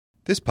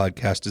This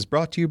podcast is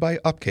brought to you by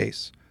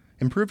Upcase.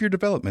 Improve your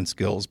development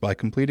skills by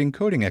completing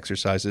coding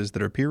exercises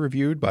that are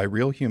peer-reviewed by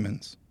real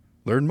humans.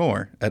 Learn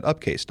more at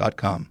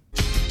upcase.com.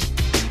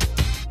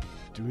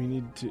 Do we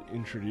need to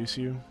introduce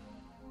you?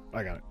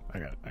 I got it. I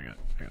can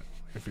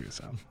figure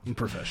this out. I'm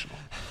professional.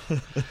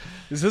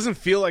 This doesn't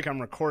feel like I'm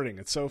recording.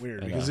 It's so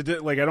weird because I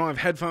don't have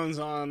headphones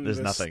on.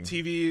 There's nothing.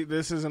 TV.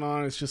 This isn't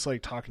on. It's just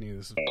like talking to you.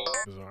 This is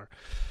bizarre.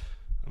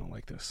 I don't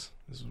like this.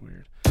 This is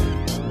weird.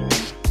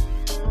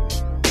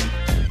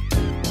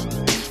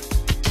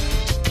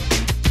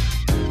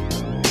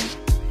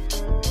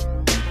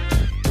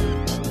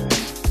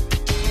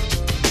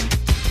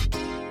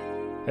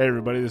 Hey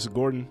everybody, this is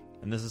Gordon.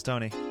 And this is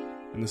Tony.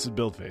 And this is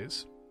Build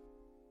Phase.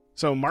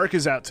 So Mark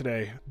is out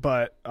today,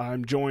 but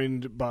I'm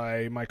joined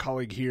by my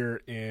colleague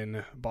here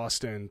in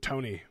Boston,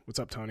 Tony. What's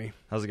up, Tony?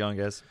 How's it going,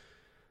 guys?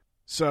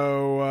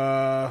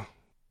 So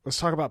let's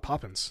talk about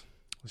Poppins.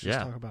 Let's just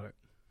talk about it.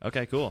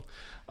 Okay, cool.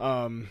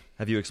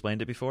 Have you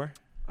explained it before?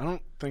 I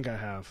don't think I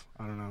have.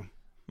 I don't know.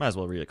 Might as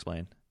well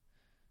re-explain.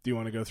 Do you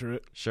want to go through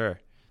it? Sure.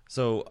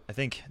 So I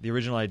think the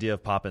original idea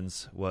of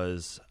Poppins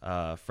was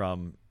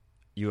from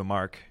you and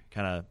Mark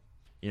kind of,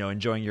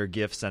 enjoying your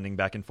GIF sending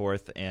back and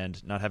forth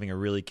and not having a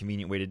really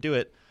convenient way to do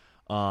it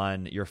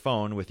on your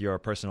phone with your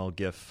personal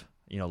GIF,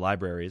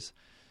 libraries.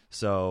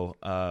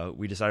 So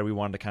we decided we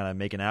wanted to kind of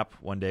make an app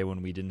one day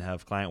when we didn't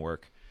have client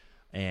work.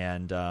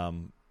 And,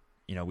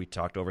 we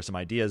talked over some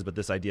ideas, but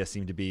this idea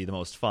seemed to be the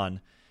most fun.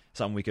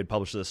 Something we could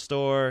publish to the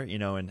store,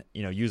 and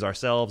use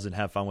ourselves and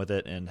have fun with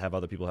it and have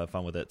other people have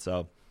fun with it.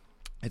 So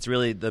it's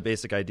really the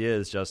basic idea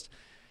is just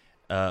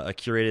a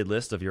curated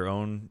list of your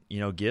own,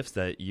 GIFs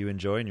that you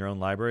enjoy in your own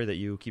library that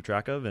you keep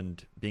track of,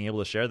 and being able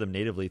to share them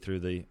natively through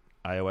the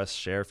iOS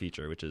share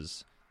feature, which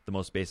is the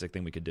most basic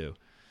thing we could do.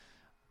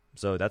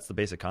 So that's the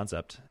basic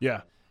concept.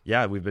 Yeah.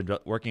 Yeah, we've been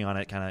working on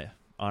it kind of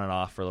on and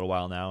off for a little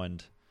while now,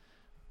 and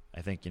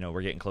I think,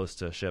 we're getting close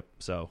to ship.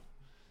 So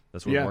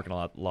that's what we're working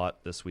a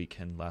lot this week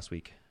and last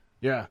week.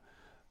 Yeah.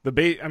 The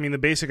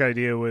basic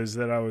idea was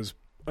that I was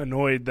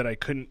annoyed that I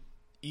couldn't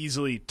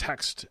easily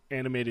text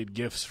animated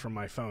GIFs from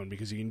my phone,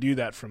 because you can do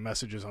that from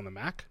messages on the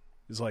Mac.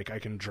 It's like I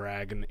can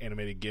drag an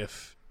animated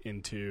GIF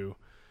into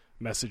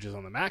messages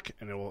on the Mac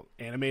and it will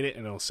animate it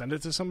and it'll send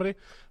it to somebody.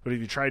 But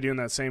if you try doing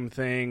that same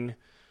thing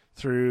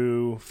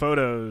through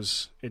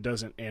Photos, it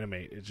doesn't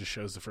animate. It just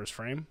shows the first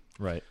frame.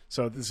 Right.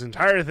 So this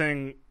entire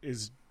thing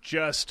is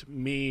just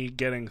me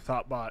getting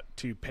Thoughtbot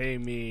to pay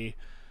me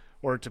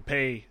or to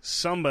pay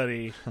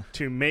somebody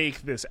to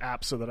make this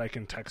app so that I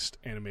can text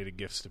animated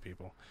GIFs to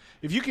people.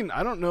 If you can,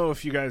 I don't know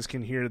if you guys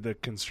can hear the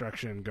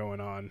construction going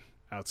on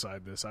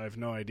outside this. I have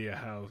no idea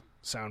how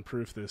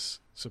soundproof this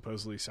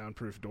supposedly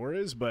soundproof door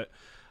is, but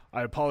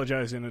I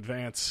apologize in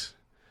advance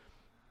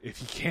if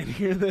you can't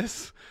hear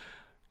this,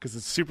 because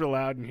it's super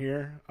loud in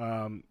here.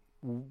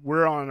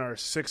 We're on our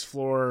 6th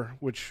floor,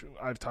 which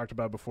I've talked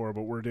about before,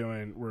 but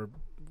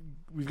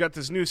we've got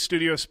this new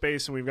studio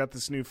space and we've got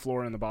this new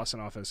floor in the Boston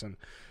office, and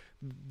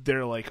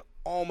they're like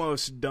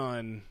almost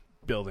done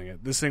building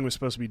it. This thing was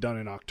supposed to be done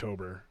in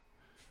October,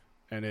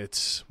 and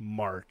it's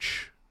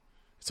March.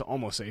 It's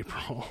almost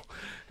April.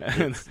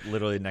 And it's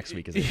literally next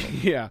week is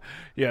April.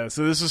 Yeah.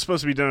 So this is supposed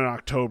to be done in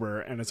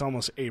October, and it's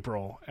almost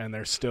April, and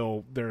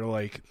they're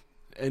like,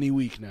 any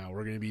week now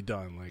we're going to be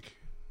done. Like,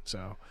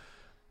 so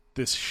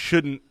this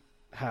shouldn't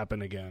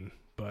happen again,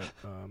 but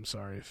I'm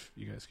sorry if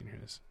you guys can hear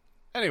this.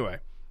 Anyway.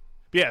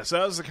 Yeah, so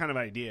that was the kind of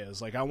idea.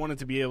 Is like I wanted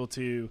to be able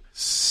to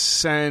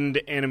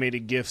send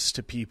animated GIFs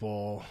to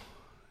people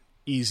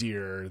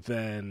easier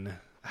than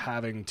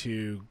having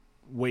to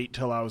wait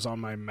till I was on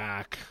my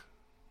Mac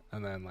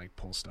and then like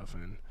pull stuff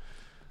in.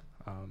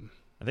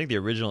 I think the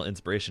original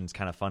inspiration is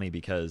kind of funny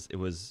because it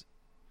was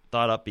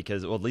thought up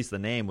because, well, at least the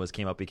name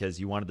came up because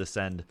you wanted to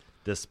send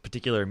this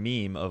particular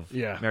meme of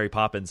Mary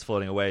Poppins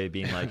floating away,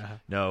 being like,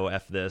 "No,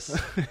 F this,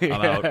 I'm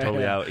out,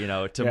 totally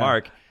out," to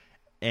Mark.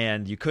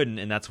 And you couldn't,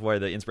 and that's where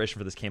the inspiration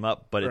for this came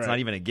up. But it's not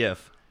even a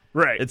GIF.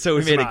 Right. And so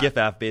we made a GIF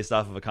app based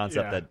off of a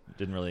concept that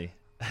didn't really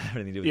have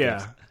anything to do with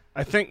GIFs.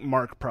 I think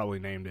Mark probably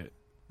named it.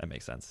 That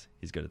makes sense.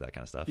 He's good at that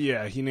kind of stuff.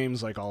 Yeah, he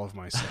names like all of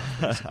my stuff,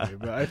 basically.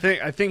 But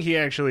I think he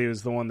actually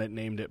was the one that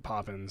named it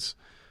Poppins,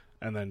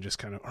 and then just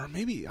kind of, or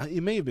maybe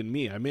it may have been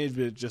me. I may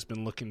have just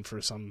been looking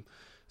for some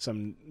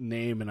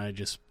name, and I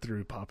just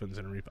threw Poppins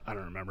in a repo. I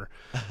don't remember.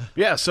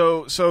 Yeah,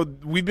 so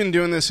we've been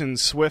doing this in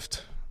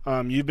Swift.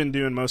 You've been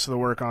doing most of the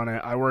work on it.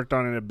 I worked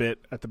on it a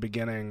bit at the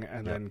beginning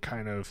and then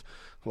kind of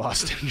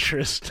lost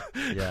interest,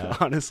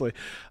 honestly.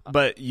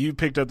 But you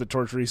picked up the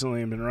torch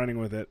recently and been running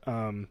with it.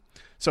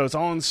 So it's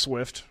all in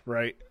Swift,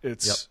 right?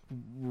 It's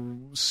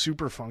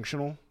super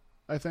functional,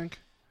 I think.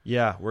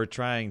 Yeah, we're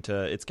trying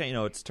to. It's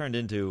it's turned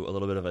into a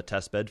little bit of a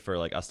test bed for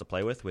like us to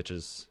play with, which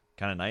is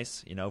kind of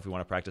nice. If we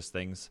want to practice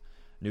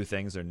new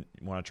things, or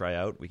want to try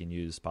out, we can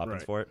use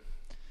Poppins for it.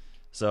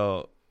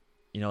 So.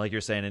 Like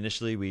you're saying,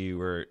 initially we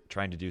were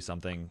trying to do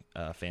something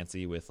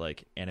fancy with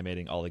like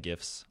animating all the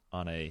GIFs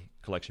on a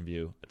collection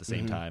view at the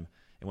same time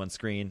in one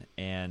screen,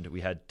 and we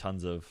had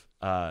tons of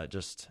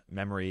just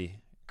memory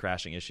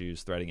crashing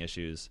issues, threading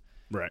issues.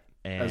 Right.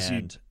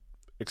 And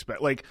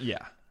expect. Like,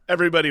 Yeah.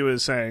 everybody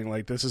was saying,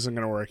 like, this isn't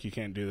going to work. You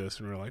can't do this.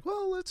 And we're like,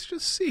 well, let's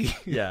just see.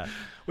 Yeah.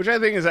 Which I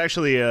think is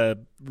actually a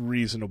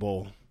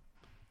reasonable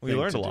We thing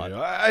learned to a lot.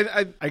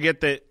 do. I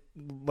get that,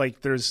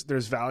 like, there's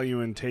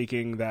value in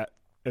taking that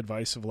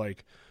advice of,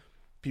 like,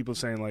 people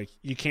saying, like,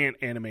 you can't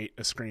animate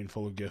a screen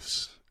full of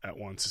GIFs at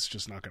once. It's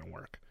just not going to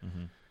work.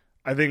 Mm-hmm.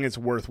 I think it's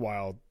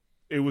worthwhile.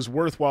 It was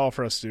worthwhile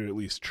for us to at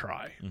least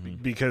try,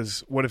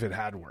 because what if it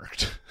had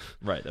worked?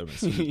 Right. That would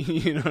have been sweet.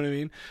 You know what I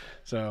mean?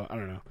 So I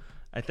don't know.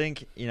 I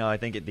think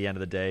at the end of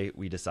the day,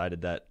 we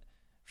decided that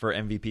for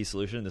MVP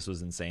solution, this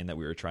was insane that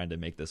we were trying to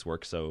make this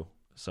work so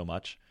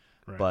much.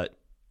 Right. But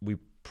we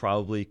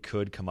probably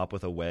could come up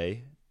with a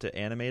way to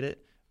animate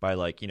it by,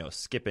 like,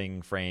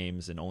 skipping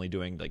frames and only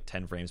doing like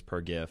 10 frames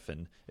per GIF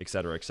and et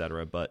cetera, et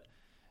cetera. But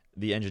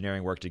the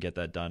engineering work to get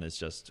that done is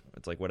just,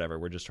 it's like, whatever.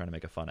 We're just trying to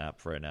make a fun app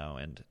for it now,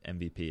 and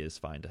MVP is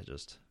fine to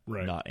just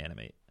not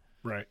animate.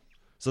 Right.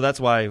 So that's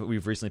why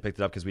we've recently picked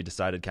it up, because we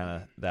decided kind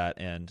of that,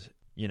 and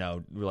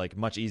we're like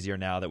much easier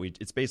now that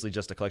it's basically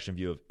just a collection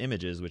view of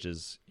images, which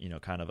is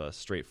kind of a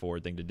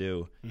straightforward thing to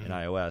do in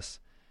iOS,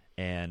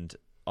 and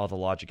all the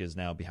logic is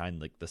now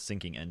behind like the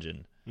syncing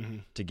engine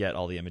to get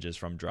all the images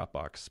from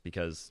Dropbox,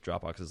 because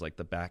Dropbox is like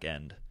the back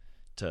end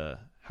to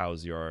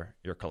house your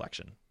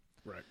collection.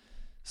 Right.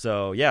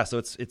 So yeah, so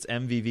it's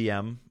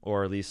MVVM,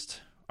 or at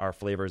least our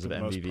flavors of For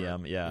the most MVVM.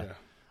 part.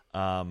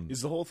 Yeah.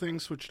 Is the whole thing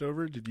switched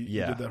over? You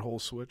did that whole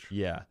switch?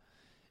 Yeah.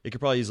 It could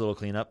probably use a little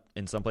cleanup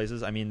in some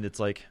places. I mean, it's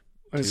like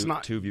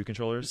two view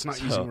controllers. It's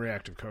not using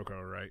Reactive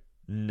Cocoa, right?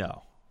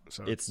 No,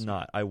 So it's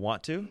not. I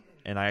want to,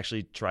 and I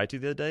actually tried to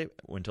the other day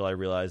until I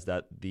realized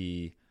that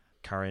the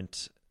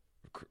current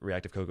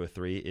Reactive Cocoa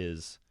 3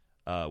 is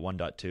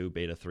 1.2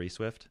 beta 3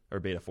 Swift, or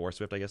beta 4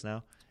 Swift, I guess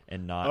now,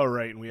 and not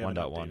and we haven't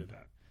 1.1. updated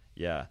that.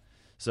 Yeah.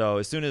 So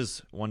as soon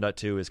as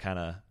 1.2 is kind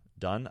of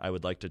done, I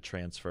would like to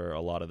transfer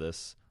a lot of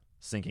this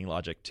syncing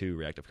logic to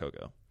Reactive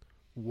Cocoa.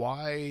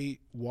 Why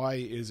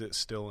is it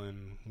still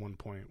in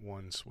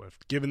 1.1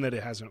 Swift, given that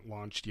it hasn't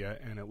launched yet,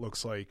 and it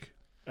looks like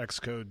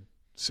Xcode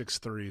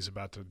 6.3 is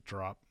about to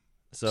drop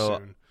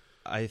soon?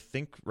 I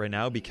think right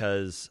now,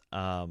 because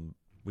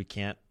we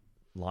can't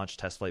launch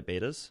test flight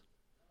betas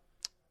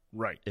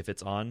Right. if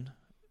it's on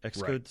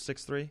Xcode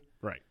 6.3.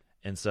 Right.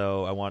 And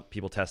so I want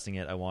people testing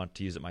it. I want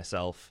to use it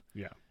myself.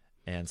 Yeah.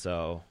 And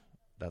so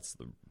that's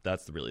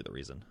really the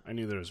reason. I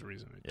knew there was a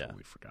reason. I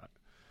totally forgot.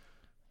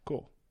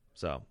 Cool.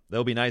 So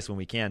that'll be nice when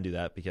we can do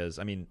that, because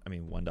I mean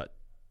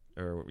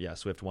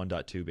Swift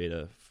 1.2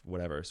 beta,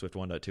 whatever, Swift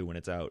 1.2 when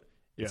it's out,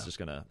 it's just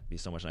gonna be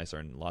so much nicer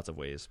in lots of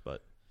ways.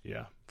 But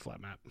yeah, flat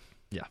map.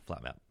 Yeah,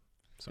 flat map.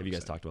 So have you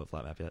guys talked about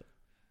flat map yet?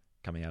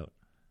 Coming out?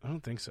 I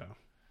don't think so.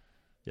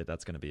 Yeah,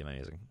 that's gonna be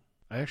amazing.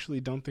 I actually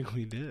don't think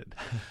we did.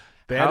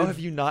 How have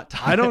you not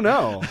talked? I don't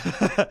know.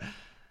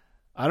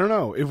 I don't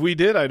know. If we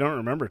did, I don't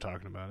remember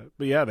talking about it.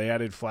 But yeah, they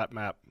added flat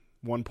map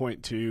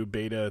 1.2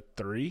 beta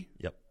 3.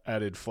 Yep.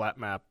 Added flat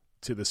map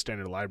to the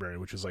standard library,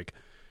 which is like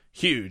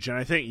huge. And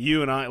I think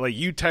you and I, like,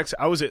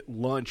 I was at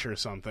lunch or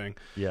something.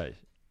 Yeah.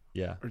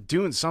 Or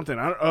doing something.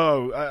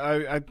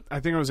 I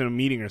think I was in a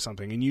meeting or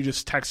something, and you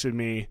just texted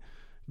me,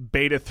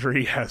 beta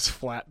 3 has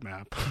flat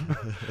map.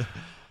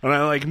 And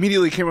I like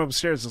immediately came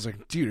upstairs. I was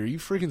like, dude, are you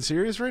freaking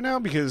serious right now?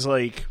 Because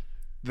like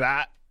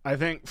that, I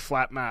think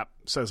flat map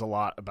says a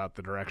lot about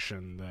the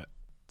direction that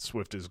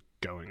Swift is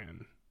going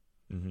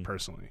in,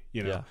 personally.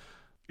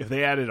 If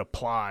they added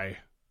apply,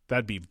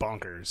 that'd be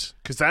bonkers,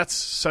 because that's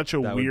such a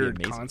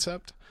weird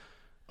concept.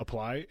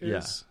 Apply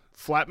is. Yeah.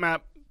 Flat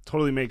map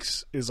totally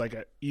is like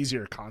a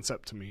easier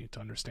concept to me to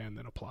understand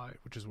than apply,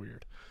 which is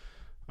weird.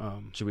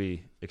 Should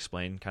we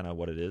explain kind of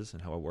what it is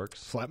and how it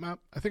works? Flat map?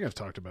 I think I've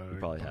talked about it. We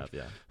probably have,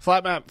 yeah.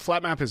 Flat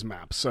map is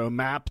map. So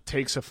map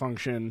takes a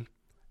function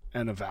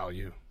and a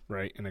value,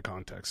 right, in a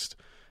context.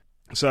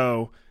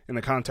 So in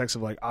the context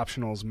of like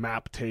optionals,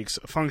 map takes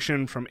a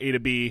function from A to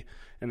B,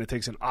 and it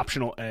takes an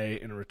optional A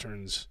and it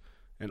returns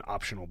an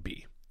optional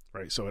B,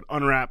 right? So it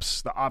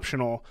unwraps the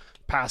optional,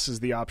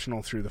 passes the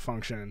optional through the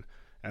function,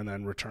 and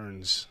then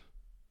returns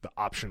the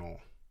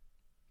optional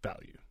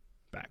value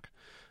back.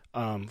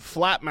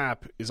 Flat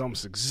map is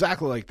almost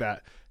exactly like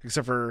that,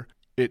 except for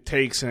it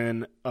takes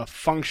in a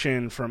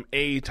function from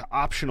A to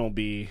optional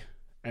B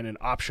and an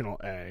optional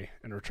A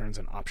and returns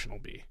an optional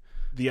B.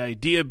 The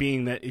idea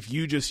being that if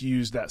you just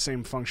use that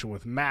same function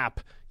with map,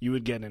 you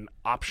would get an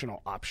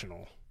optional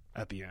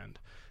at the end.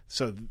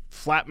 So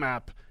flat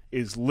map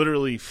is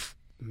literally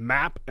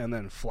map and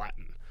then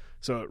flatten.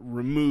 So it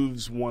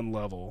removes one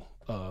level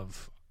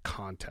of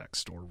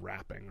context or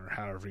wrapping, or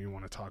however you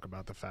want to talk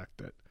about the fact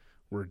that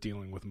we're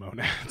dealing with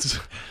monads.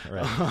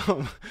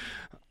 Right.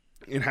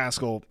 In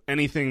Haskell,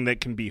 anything that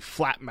can be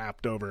flat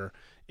mapped over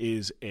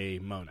is a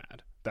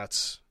monad.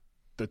 That's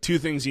the two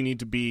things you need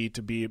to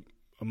be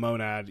a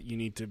monad. You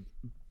need to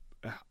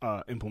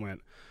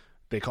implement,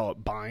 they call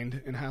it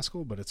bind in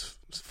Haskell, but it's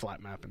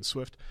flat map in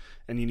Swift.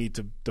 And you need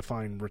to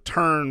define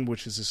return,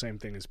 which is the same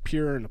thing as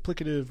pure and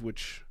applicative,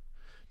 which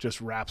just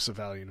wraps a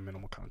value in a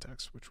minimal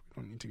context, which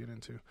we don't need to get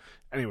into.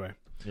 Anyway.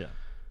 Yeah.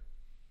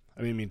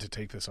 I didn't mean to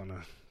take this on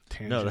a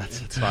tangent. No, that's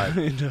fine.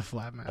 Into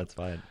FlatMap. That's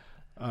fine.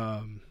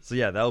 So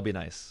yeah, that will be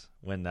nice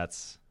when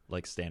that's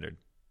like standard.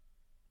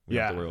 We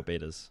don't have to worry about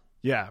betas.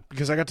 Yeah,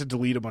 because I got to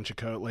delete a bunch of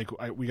code. Like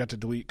we got to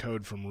delete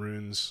code from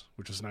Runes,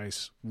 which was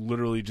nice.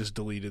 Literally just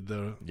deleted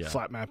the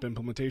FlatMap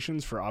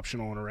implementations for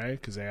optional and array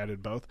because they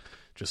added both.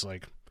 Just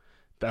like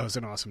that was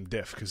an awesome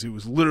diff because it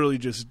was literally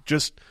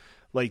just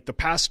like the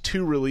past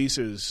 2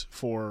 releases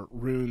for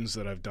Runes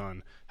that I've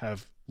done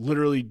have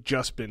literally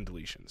just been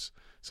deletions.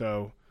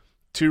 So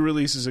 2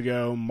 releases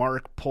ago,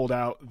 Mark pulled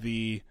out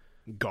the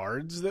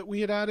guards that we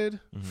had added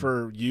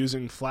for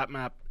using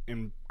FlatMap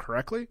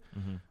incorrectly.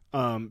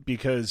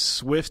 Because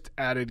Swift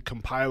added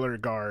compiler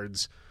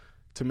guards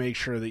to make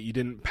sure that you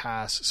didn't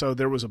pass. So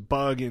there was a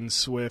bug in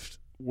Swift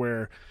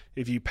where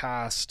if you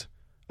passed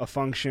a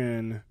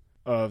function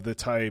of the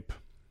type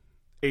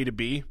A to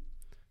B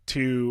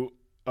to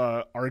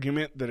an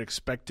argument that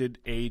expected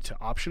A to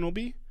optional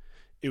B,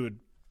 it would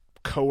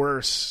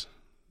coerce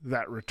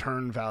that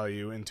return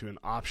value into an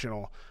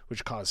optional,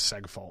 which caused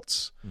seg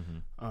faults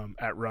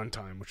at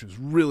runtime, which was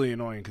really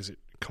annoying because it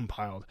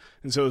compiled.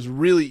 And so it was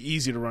really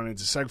easy to run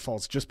into seg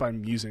faults just by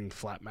using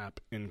FlatMap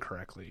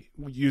incorrectly,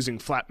 using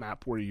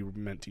FlatMap where you were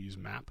meant to use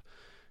map.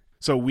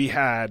 So we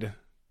had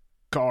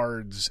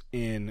guards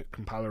in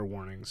compiler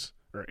warnings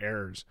or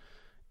errors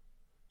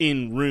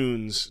in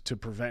Runes to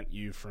prevent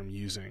you from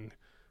using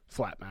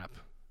FlatMap,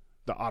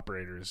 the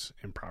operators,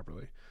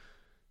 improperly.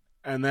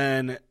 And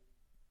then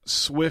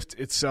Swift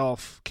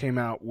itself came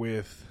out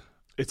with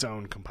its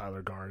own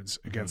compiler guards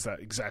against that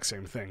exact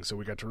same thing. So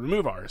we got to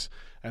remove ours.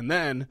 And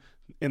then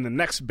in the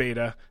next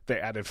beta, they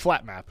added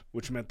FlatMap,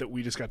 which meant that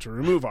we just got to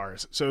remove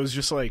ours. So it was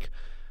just like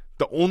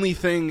the only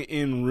thing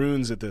in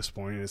Runes at this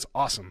point, and it's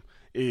awesome,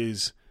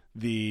 is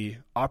the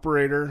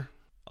operator.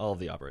 All of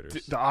the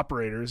operators. The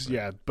operators, right.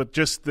 Yeah. But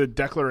just the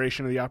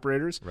declaration of the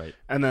operators. Right.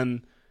 And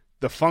then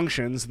the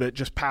functions that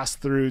just pass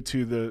through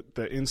to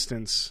the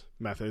instance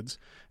methods.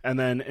 And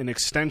then an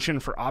extension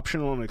for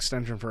optional and an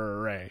extension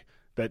for array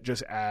that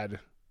just add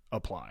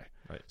apply.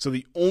 Right. So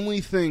the only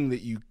thing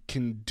that you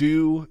can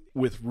do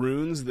with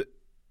Runes, the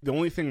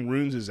only thing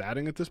Runes is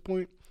adding at this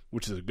point,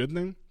 which is a good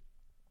thing,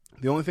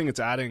 the only thing it's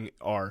adding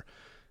are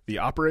the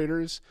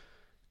operators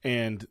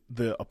and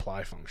the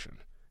apply function.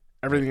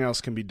 Everything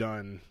else can be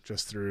done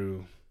just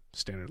through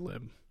standard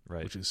lib,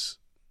 right, which is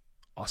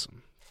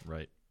awesome.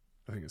 Right.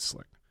 I think it's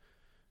slick.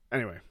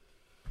 Anyway.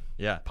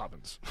 Yeah.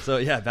 Poppins. So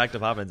yeah, back to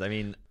Poppins. I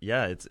mean,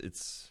 yeah,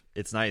 it's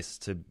nice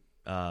to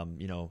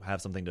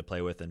have something to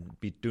play with and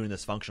be doing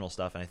this functional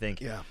stuff. And I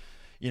think,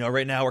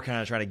 right now we're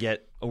kind of trying to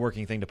get a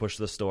working thing to push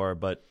to the store,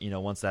 but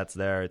once that's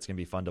there, it's gonna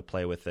be fun to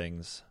play with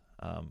things.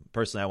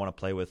 Personally, I want to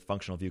play with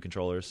functional view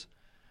controllers.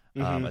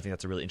 I think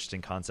that's a really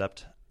interesting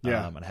concept.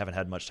 Yeah. And I haven't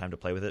had much time to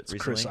play with it recently.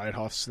 Chris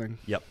Eidhoff's thing.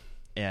 Yep.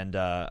 And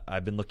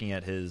I've been looking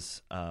at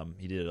his.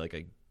 He did like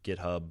a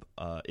GitHub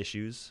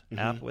issues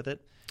app with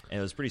it, and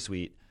it was pretty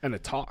sweet. And a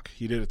talk.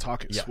 He did a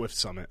talk at Swift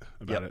Summit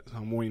about it.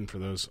 I'm waiting for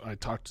those. I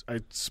talked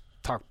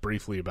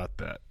briefly about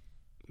that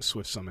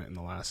Swift Summit in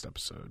the last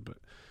episode,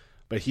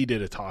 but he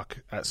did a talk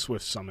at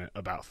Swift Summit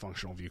about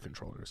functional view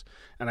controllers.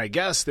 And I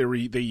guess they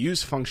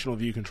use functional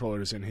view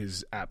controllers in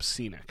his app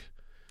Scenic.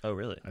 Oh,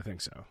 really? I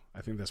think so.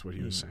 I think that's what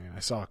he was saying.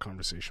 I saw a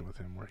conversation with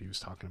him where he was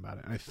talking about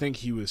it. And I think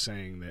he was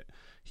saying that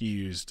he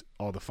used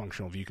all the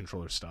functional view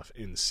controller stuff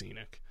in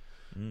Scenic,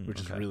 which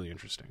is really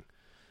interesting.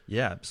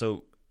 Yeah.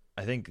 So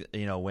I think,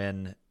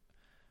 when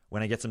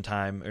I get some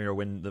time, or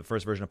when the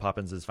first version of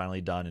Poppins is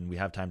finally done and we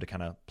have time to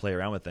kind of play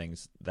around with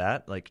things,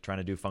 that, like trying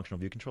to do functional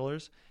view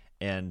controllers,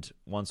 and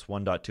once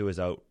 1.2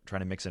 is out, trying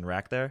to mix in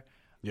Rack there,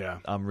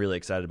 I'm really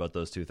excited about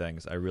those two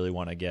things. I really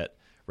want to get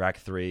Rack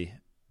 3,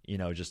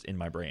 just in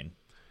my brain.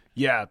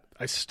 Yeah,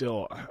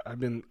 I've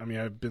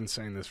been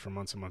saying this for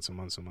months and months and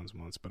months and months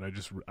and months, but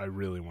I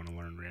really want to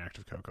learn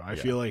Reactive Cocoa. I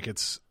feel like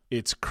it's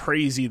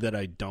crazy that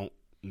I don't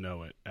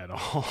know it at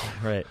all.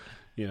 Right.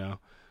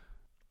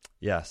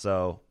 Yeah.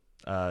 So,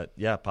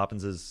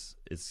 Poppins is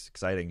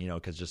exciting,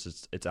 because just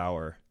it's it's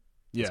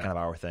kind of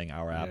our thing,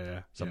 our app,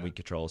 something we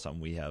control, something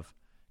we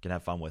can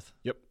have fun with.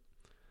 Yep.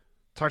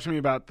 Talk to me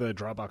about the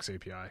Dropbox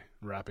API,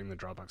 wrapping the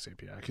Dropbox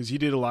API, because you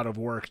did a lot of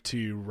work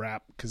to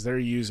wrap, because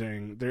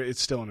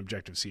it's still an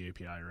Objective-C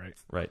API, right?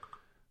 Right.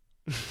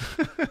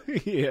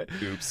 Yeah.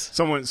 Oops.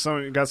 Someone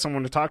got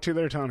someone to talk to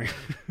there, Tony?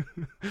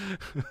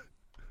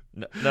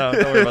 No,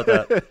 don't worry about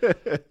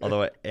that.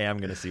 Although I am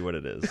going to see what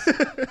it is.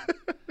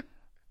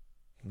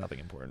 Nothing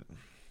important.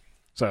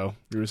 So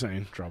you were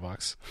saying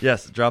Dropbox?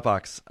 Yes,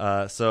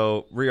 Dropbox.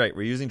 So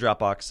we're using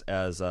Dropbox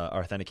as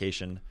our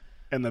authentication.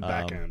 And the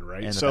back end,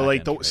 right? And so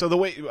right. So the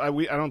way I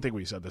don't think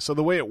we said this. So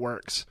the way it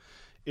works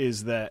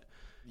is that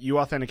you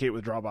authenticate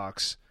with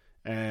Dropbox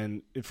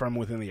and from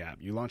within the app.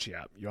 You launch the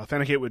app. You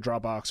authenticate with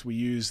Dropbox. We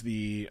use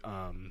the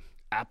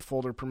app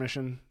folder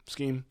permission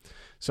scheme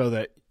so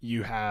that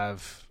you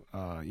have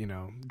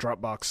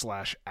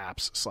Dropbox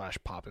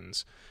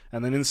 /apps/Poppins,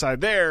 and then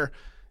inside there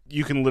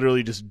you can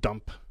literally just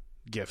dump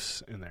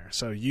GIFs in there.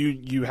 So you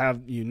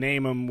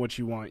name them what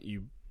you want.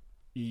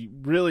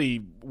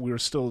 We're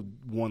still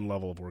one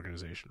level of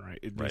organization, right?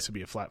 It needs to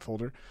be a flat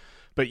folder.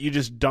 But you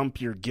just dump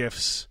your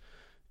GIFs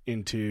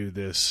into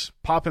this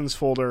Poppins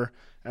folder,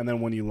 and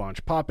then when you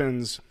launch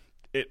Poppins,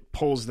 it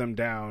pulls them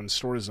down,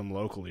 stores them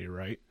locally,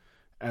 right?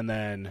 And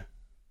then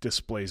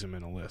displays them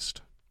in a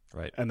list.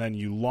 Right. And then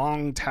you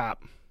long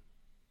tap.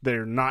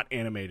 They're not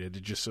animated.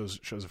 It just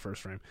shows the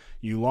first frame.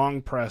 You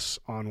long press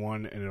on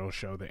one, and it'll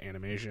show the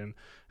animation.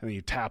 And then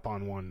you tap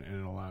on one, and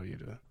it'll allow you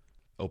to...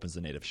 Opens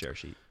the native share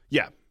sheet.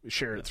 Yeah,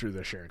 share it through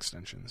the share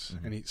extensions.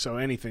 So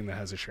anything that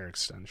has a share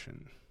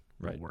extension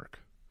will work.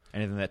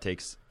 Anything that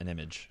takes an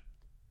image.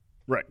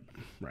 Right.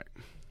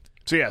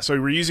 So yeah,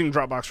 so we're using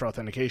Dropbox for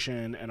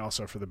authentication and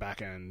also for the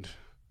back end.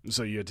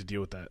 So you had to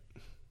deal with that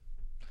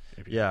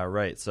API. Yeah,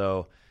 right.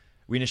 So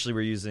we initially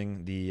were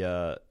using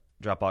the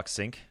Dropbox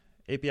Sync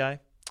API.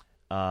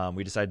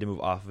 We decided to move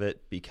off of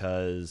it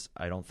because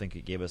I don't think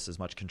it gave us as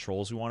much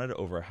control as we wanted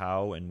over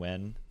how and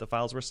when the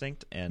files were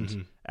synced,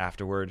 and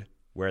afterward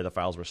where the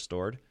files were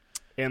stored.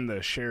 And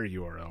the share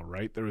URL,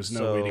 right? There was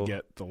no way to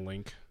get the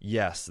link.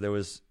 Yes, there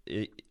was.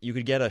 You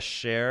could get a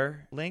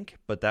share link,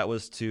 but that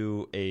was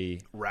to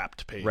a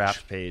wrapped page,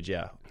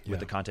 with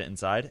the content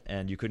inside,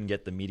 and you couldn't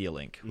get the media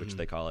link, which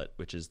they call it,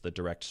 which is the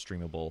direct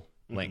streamable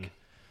link.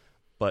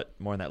 But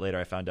more on that later.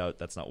 I found out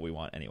that's not what we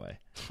want anyway.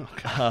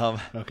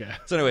 Okay.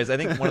 So, anyways, I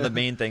think one of the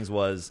main things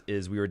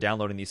is we were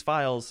downloading these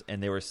files,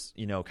 and they were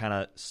kind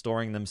of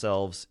storing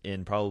themselves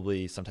in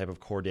probably some type of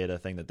core data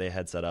thing that they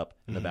had set up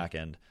in the back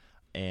end,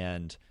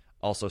 and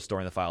also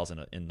storing the files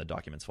in the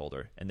documents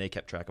folder, and they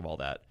kept track of all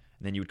that.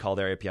 And then you would call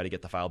their API to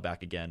get the file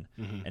back again,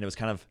 and it was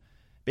kind of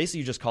basically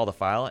you just call the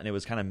file, and it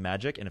was kind of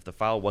magic. And if the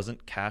file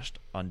wasn't cached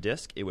on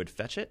disk, it would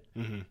fetch it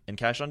and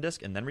cache on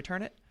disk and then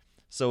return it.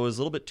 So it was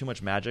a little bit too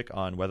much magic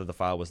on whether the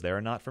file was there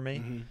or not for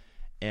me.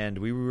 And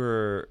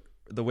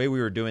the way we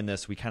were doing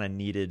this, we kind of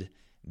needed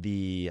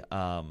the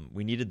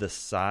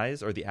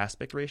size or the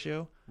aspect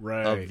ratio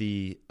of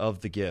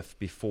the GIF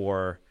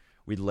before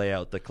we'd lay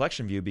out the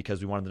collection view, because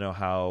we wanted to know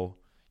how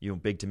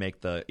big to make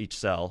each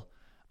cell,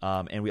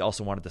 and we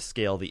also wanted to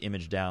scale the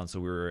image down, so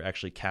we were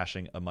actually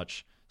caching a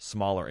much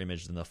smaller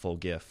image than the full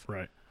GIF,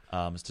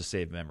 to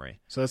save memory.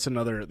 So that's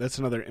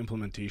another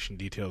implementation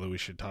detail that we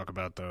should talk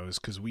about, though, is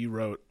because we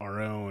wrote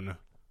our own.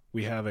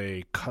 We have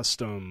a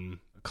custom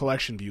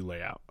collection view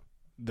layout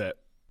that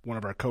one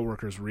of our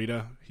coworkers,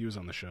 Rita, he was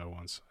on the show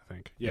once, I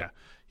think. Yeah,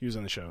 he was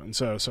on the show, and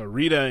so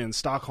Rita in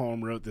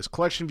Stockholm wrote this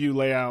collection view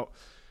layout.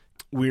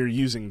 We're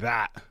using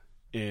that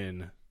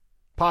in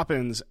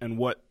Poppins, and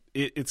what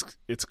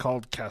it's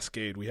called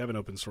Cascade. We haven't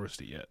open sourced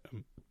it yet.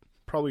 I'm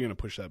probably going to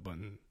push that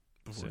button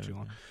before too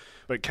long.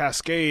 But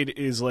Cascade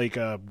is like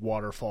a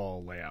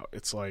waterfall layout.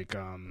 It's like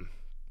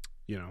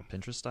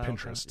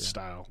Pinterest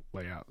style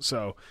layout.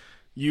 So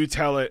you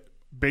tell it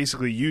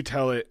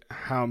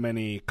how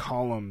many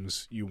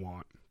columns you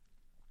want,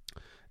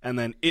 and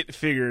then it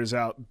figures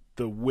out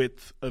the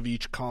width of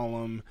each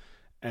column,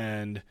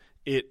 and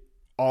it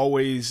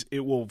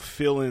will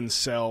fill in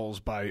cells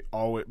by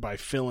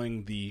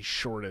filling the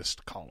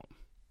shortest column.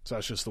 So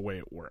that's just the way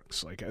it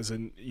works. Like as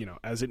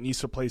it needs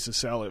to place a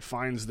cell, it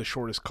finds the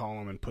shortest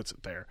column and puts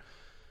it there.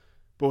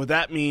 But what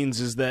that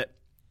means is that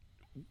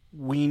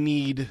we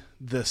need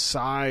the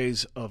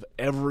size of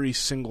every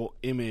single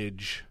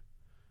image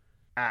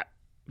at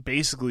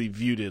basically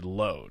viewed at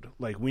load.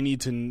 Like we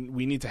need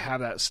to have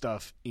that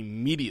stuff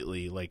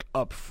immediately, like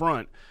up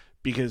front,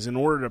 because in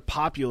order to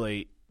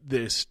populate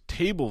this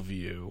table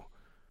view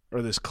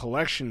or this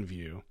collection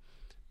view,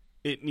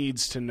 it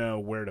needs to know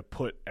where to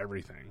put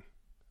everything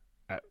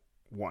at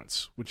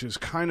once, which is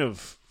kind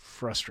of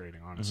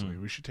frustrating, honestly.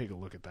 We should take a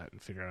look at that and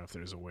figure out if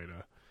there's a way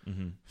to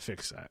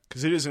fix that,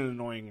 because it is an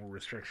annoying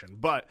restriction.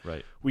 But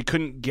we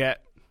couldn't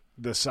get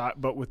the size.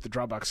 But with the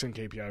Dropbox Sync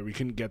API, we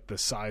couldn't get the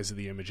size of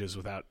the images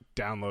without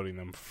downloading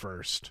them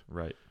first.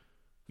 Right.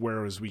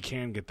 Whereas we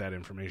can get that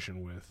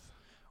information with.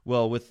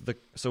 Well,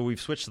 so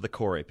we've switched to the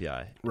core API.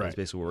 Right. That's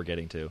basically what we're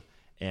getting to.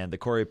 And the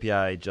core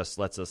API just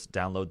lets us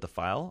download the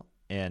file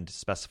and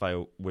specify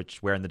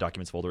where in the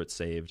documents folder it's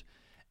saved.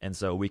 And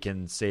so we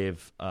can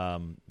save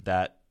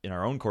that in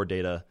our own core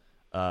data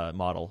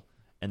model.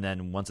 And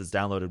then once it's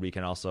downloaded, we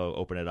can also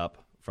open it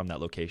up from that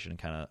location and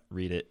kind of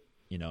read it,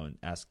 and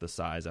ask the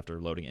size after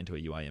loading it into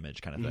a UI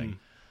image kind of thing.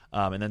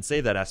 And then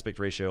save that aspect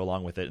ratio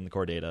along with it in the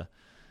core data.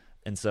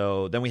 And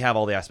so then we have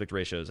all the aspect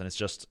ratios, and it's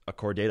just a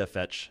core data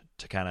fetch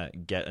to kind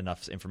of get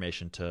enough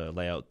information to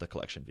lay out the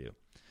collection view.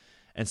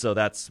 And so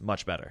that's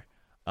much better.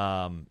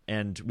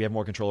 And we have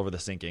more control over the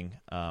syncing.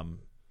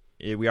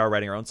 We are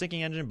writing our own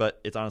syncing engine,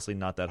 but it's honestly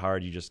not that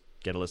hard. You just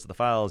get a list of the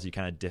files, you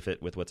kind of diff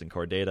it with what's in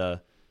core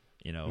data,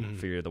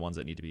 figure the ones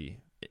that need to be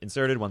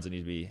inserted, ones that need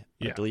to be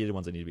deleted,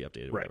 ones that need to be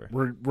updated, whatever.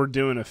 We're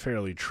doing a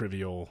fairly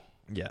trivial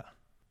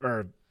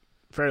or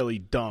fairly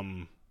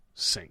dumb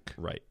sync.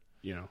 Right.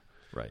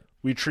 Right.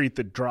 We treat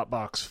the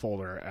Dropbox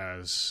folder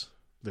as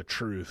the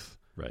truth.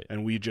 Right.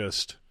 And we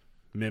just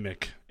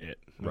mimic it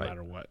no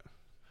matter what.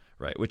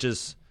 Right, which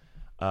is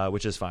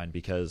fine,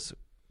 because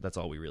that's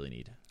all we really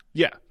need.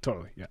 Yeah,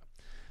 totally. Yeah.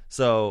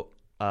 So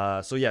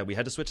we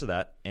had to switch to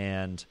that,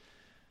 and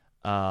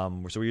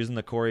so we're using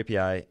the core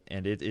API,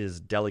 and it is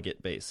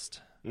delegate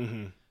based.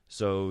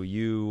 So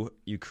you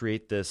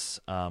create this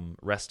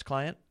REST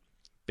client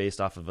based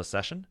off of a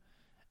session,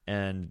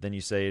 and then you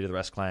say to the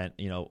REST client,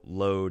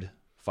 load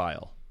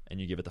file,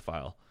 and you give it the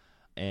file.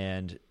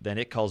 And then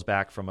it calls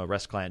back from a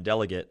REST client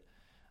delegate,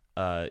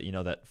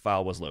 that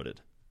file was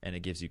loaded, and it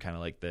gives you kind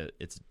of like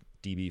it's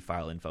DB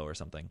file info or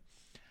something.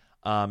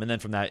 And then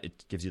from that,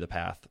 it gives you the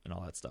path and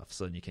all that stuff.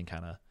 So then you can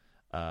kind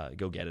of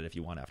go get it if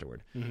you want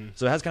afterward. Mm-hmm.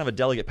 So it has kind of a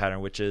delegate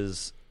pattern, which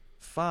is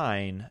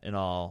fine and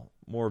all,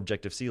 more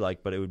Objective-C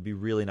like, but it would be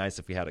really nice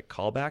if we had a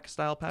callback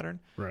style pattern.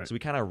 Right. So we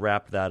kind of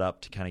wrapped that up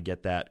to kind of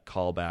get that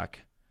callback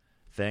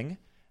thing.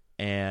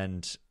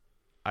 And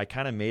I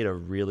kind of made a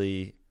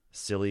really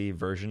silly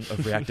version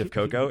of Reactive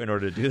Cocoa in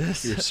order to do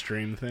this. Your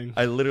stream thing?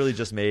 I literally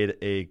just made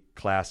a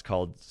class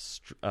called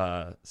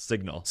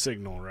Signal.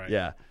 Signal, right.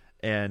 Yeah.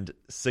 And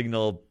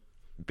Signal,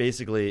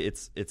 basically,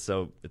 it's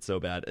so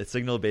bad. A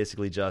Signal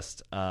basically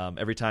just,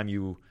 every time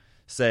you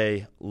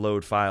say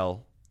load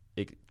file,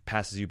 it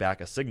passes you back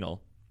a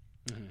signal.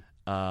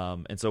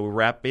 Mm-hmm. And so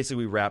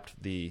we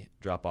wrapped the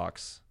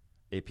Dropbox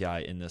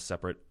API in this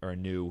separate or a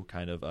new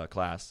kind of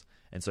class.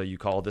 And so you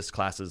call this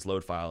class's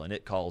load file, and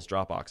it calls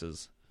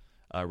Dropbox's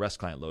REST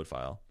client load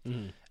file,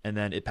 and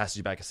then it passes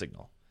you back a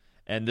signal.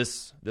 And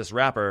this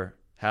wrapper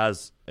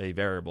has a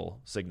variable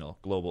signal,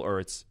 global, or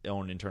its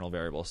own internal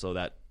variable, so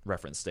that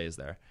reference stays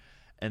there.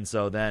 And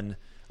so then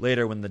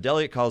later, when the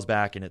delegate calls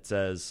back and it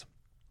says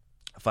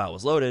a file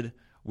was loaded,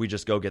 we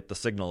just go get the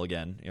signal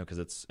again, because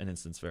it's an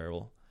instance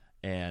variable,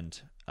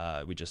 and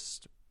we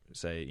just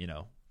say,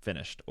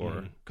 finished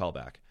or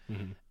callback.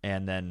 Mm-hmm.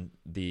 And then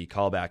the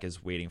callback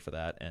is waiting for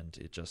that, and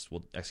it just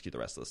will execute the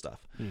rest of the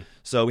stuff.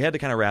 So we had to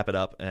kind of wrap it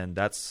up, and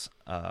that's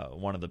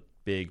one of the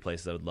big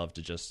places I would love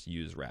to just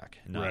use Rack,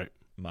 not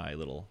my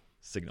little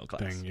Signal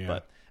class. Thing, yeah.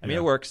 But I mean,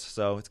 it works,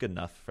 so it's good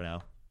enough for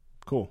now.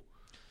 Cool.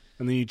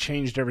 And then you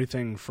changed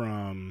everything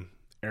from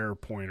error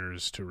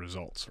pointers to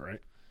results, right?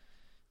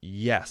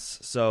 Yes.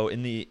 So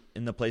in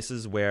the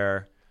places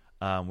where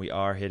we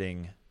are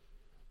hitting,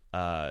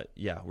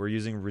 we're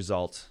using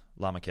result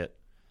LlamaKit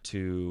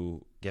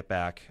to get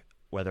back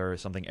whether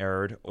something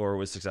errored or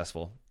was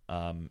successful.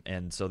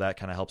 And so that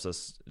kind of helps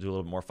us do a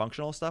little bit more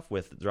functional stuff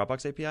with the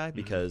Dropbox API,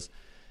 because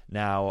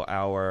now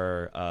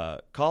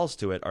our calls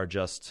to it are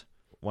just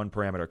one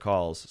parameter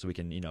calls, so we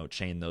can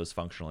chain those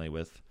functionally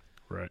with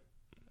flat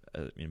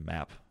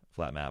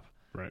map.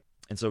 Right.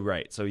 And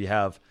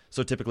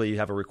so typically you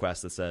have a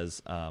request that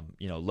says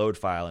load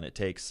file, and it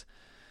takes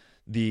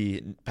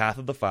the path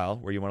of the file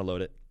where you want to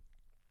load it,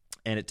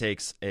 and it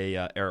takes a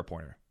error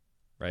pointer,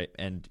 right?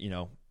 And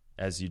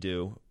as you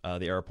do,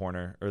 the error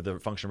pointer or the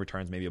function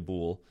returns maybe a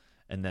bool,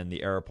 and then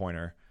the error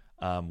pointer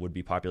would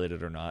be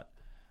populated or not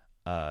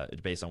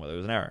based on whether it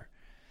was an error.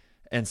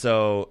 And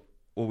so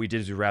what we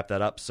did is we wrapped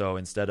that up. So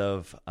instead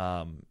of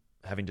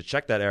having to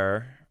check that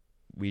error,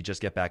 we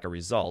just get back a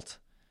result,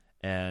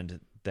 and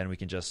then we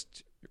can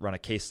just run a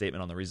case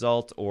statement on the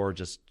result, or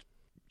just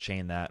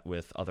chain that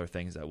with other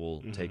things that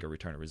will take or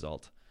return a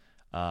result.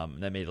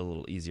 And that made it a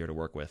little easier to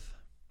work with.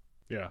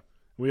 Yeah.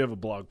 We have a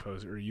blog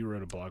post, or you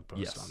wrote a blog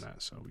post on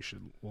that, so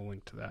we'll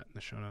link to that in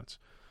the show notes.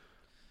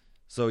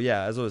 So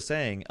yeah, as I was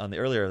saying on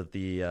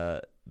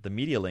the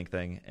media link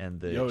thing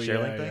and the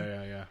share link thing.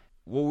 Yeah.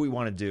 What we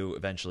want to do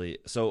eventually.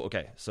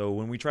 So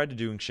when we tried to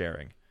doing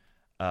sharing,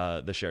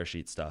 the share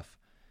sheet stuff,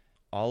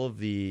 all of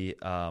the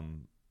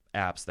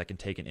apps that can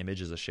take an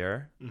image as a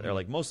share, they're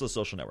like most of the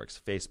social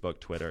networks, Facebook,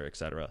 Twitter,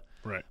 etc.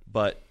 Right.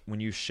 But when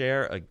you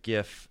share a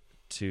GIF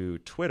to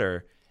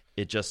Twitter,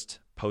 it just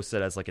posts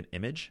it as like an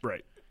image.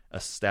 Right. A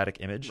static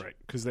image. Right.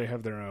 Because they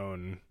have their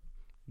own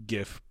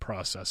GIF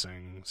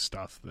processing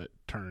stuff that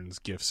turns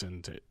GIFs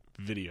into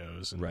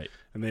videos. And,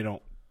 and they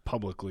don't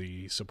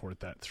publicly support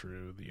that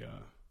through the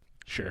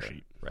share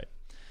sheet. Right.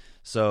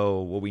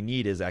 So what we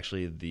need is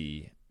actually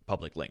the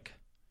public link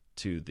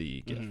to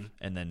the GIF,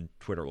 and then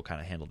Twitter will kind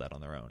of handle that on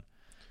their own.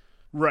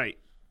 Right.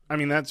 I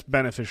mean, that's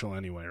beneficial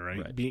anyway,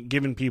 right?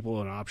 Giving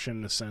people an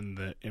option to send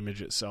the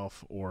image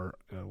itself or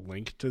a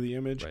link to the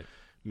image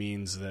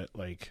means that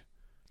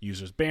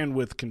users'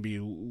 bandwidth can be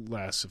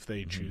less if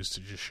they choose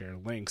to just share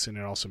links, and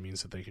it also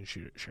means that they can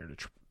share to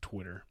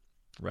Twitter.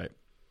 Right.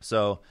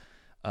 So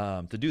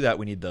to do that,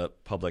 we need the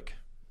public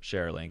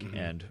share link,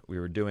 and we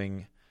were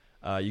doing.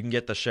 You can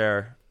get the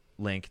share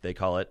link, they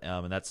call it,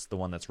 and that's the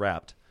one that's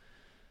wrapped.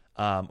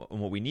 And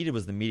what we needed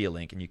was the media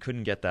link, and you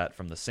couldn't get that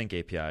from the Sync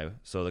API.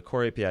 So the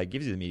core API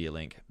gives you the media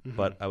link,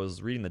 but I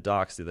was reading the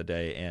docs the other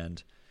day,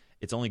 and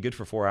it's only good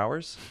for 4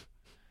 hours,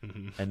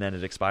 and then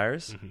it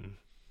expires.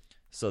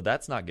 So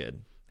that's not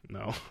good.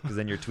 No. Because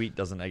then your tweet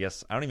doesn't, I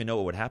don't even know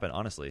what would happen,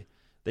 honestly.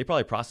 They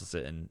probably process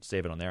it and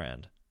save it on their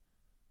end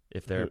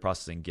if they're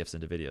processing GIFs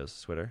into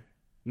videos, Twitter.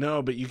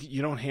 No, but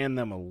you don't hand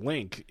them a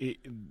link.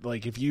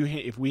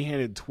 If we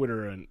handed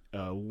Twitter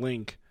a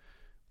link,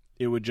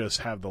 it would just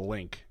have the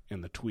link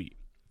in the tweet.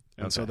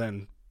 And so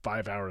then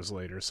 5 hours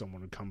later,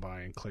 someone would come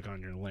by and click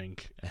on your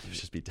link. And it would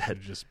just be dead. It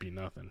would just be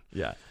nothing.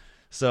 Yeah.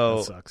 So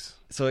that sucks.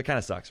 So it kind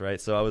of sucks,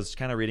 right? So I was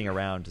kind of reading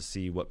around to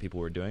see what people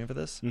were doing for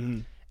this.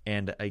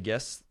 And I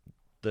guess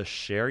the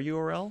share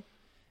URL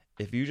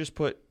if you just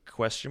put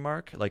question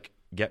mark, like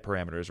get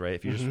parameters, right?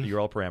 If you just you're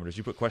all parameters,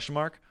 you put question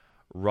mark,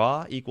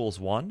 raw equals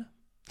 1.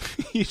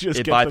 You just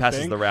It get bypasses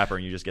thing? the wrapper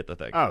and you just get the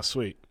thing. Oh,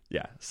 sweet.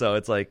 Yeah. So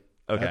it's like,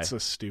 okay. That's a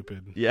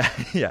stupid. Yeah.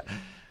 Yeah.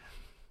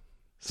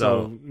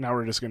 So now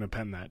we're just going to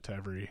pen that to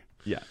every.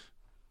 Yeah.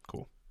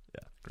 Cool.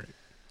 Yeah. Great.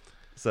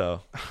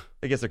 So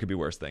I guess there could be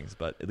worse things,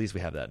 but at least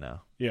we have that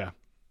now. Yeah.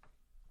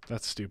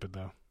 That's stupid,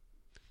 though.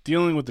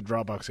 Dealing with the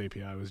Dropbox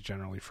API was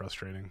generally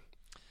frustrating.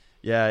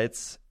 Yeah,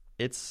 it's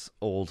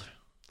old.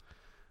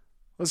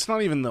 It's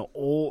not even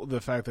the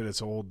fact that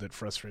it's old that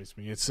frustrates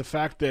me. It's the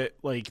fact that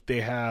like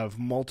they have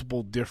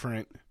multiple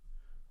different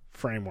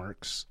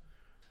frameworks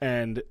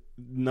and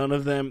none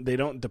of them, they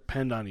don't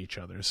depend on each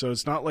other. So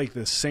it's not like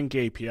the Sync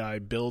API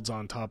builds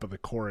on top of the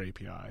core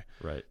API.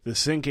 Right. The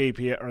Sync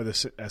API, or the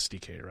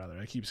SDK rather,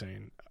 I keep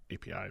saying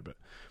API, but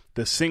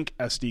the Sync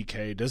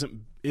SDK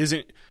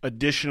isn't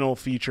additional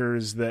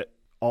features that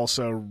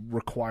also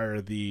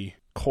require the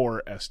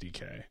core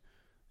SDK.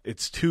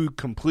 It's two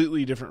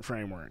completely different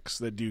frameworks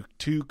that do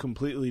two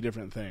completely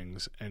different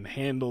things and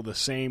handle the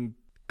same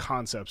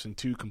concepts in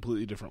two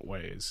completely different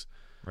ways.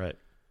 Right.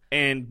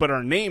 But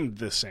are named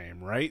the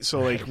same, right? So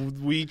like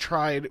we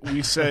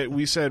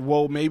said,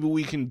 well, maybe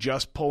we can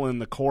just pull in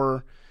the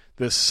core.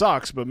 This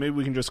sucks, but maybe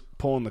we can just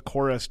pull in the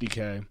core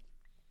SDK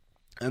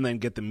and then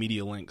get the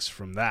media links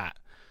from that.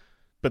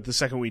 But the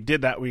second we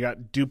did that, we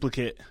got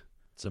duplicate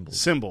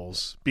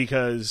symbols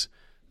because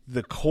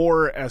the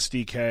core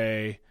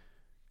SDK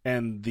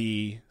and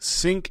the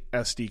Sync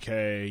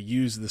SDK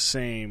use the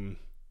same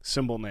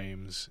symbol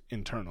names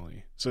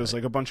internally. So it's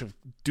like a bunch of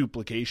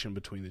duplication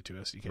between the two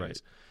SDKs.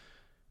 Right.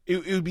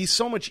 It would be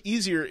so much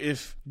easier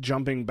if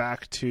jumping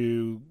back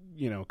to,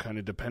 kind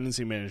of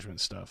dependency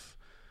management stuff.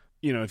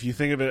 If you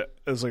think of it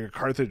as like a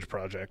Carthage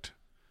project,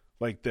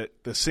 like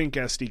that the Sync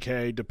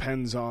SDK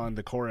depends on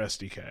the core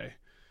SDK.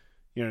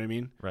 You know what I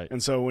mean? Right.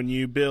 And so when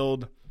you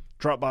build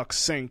Dropbox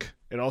Sync,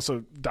 it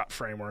also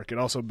 .framework. It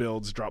also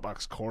builds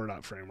Dropbox Core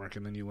 .framework,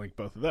 and then you link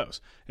both of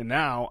those. And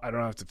now I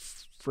don't have to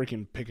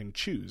freaking pick and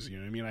choose. You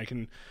know what I mean? I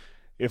can,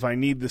 if I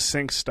need the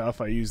Sync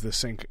stuff, I use the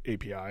Sync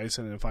APIs,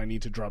 and if I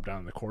need to drop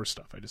down the core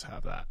stuff, I just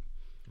have that.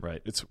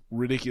 Right. It's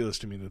ridiculous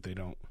to me that they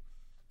don't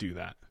do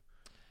that.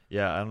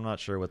 Yeah, I'm not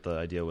sure what the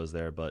idea was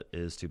there, but it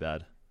is too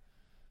bad.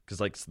 Because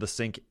like the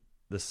Sync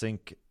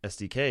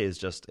SDK is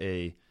just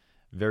a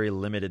very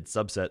limited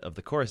subset of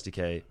the core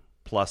SDK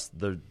plus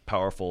the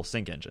powerful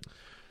Sync engine.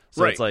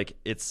 So right. It's like,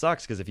 it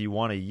sucks because if you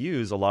want to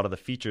use a lot of the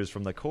features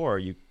from the core,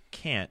 you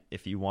can't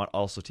if you want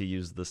also to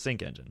use the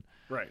Sync engine.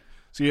 Right.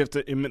 So you have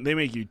to, they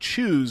make you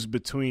choose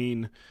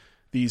between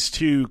these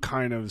two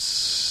kind of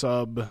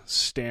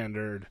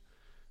substandard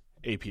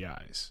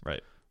APIs.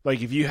 Right.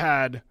 Like if you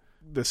had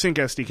the Sync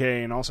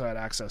SDK and also had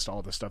access to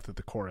all the stuff that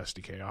the core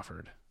SDK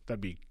offered,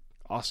 that'd be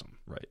awesome.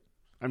 Right.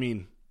 I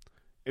mean,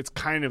 it's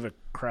kind of a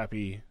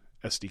crappy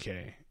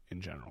SDK in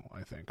general,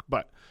 I think.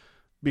 But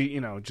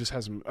just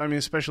hasn't. I mean,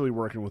 especially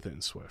working with it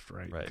in Swift,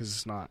 right? Right.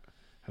 Because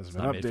hasn't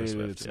been not made for updated.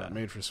 Swift, It's yeah. not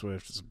made for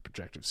Swift. It's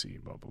Objective C.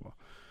 Blah blah blah.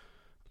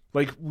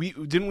 Like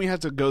didn't we have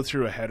to go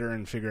through a header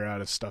and figure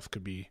out if stuff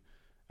could be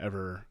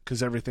ever,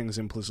 because everything's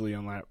implicitly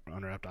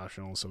unwrapped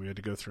optional. So we had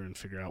to go through and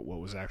figure out what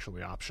was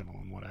actually optional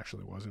and what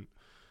actually wasn't.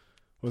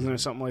 Wasn't there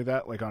something like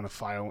that, like on a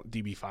file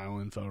DB file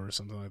info or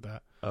something like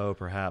that? Oh,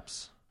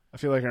 perhaps. I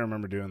feel like I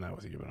remember doing that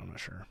with you, but I'm not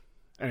sure.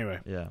 Anyway,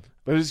 Yeah.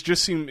 but it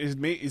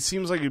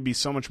seems like it'd be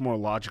so much more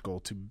logical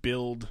to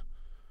build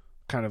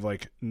kind of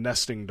like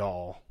nesting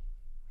doll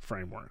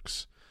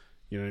frameworks.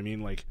 You know what I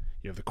mean? Like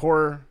you have the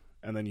core,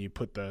 and then you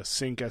put the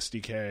Sync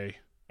SDK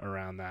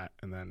around that,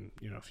 and then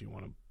if you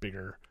want a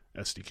bigger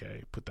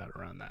SDK, put that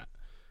around that.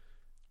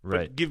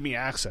 Right. But give me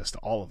access to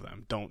all of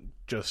them. Don't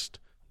just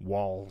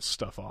wall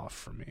stuff off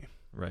for me.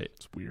 Right.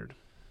 It's weird.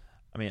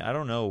 I mean, I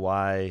don't know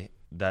why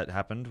that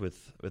happened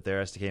with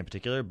their SDK in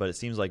particular, but it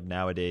seems like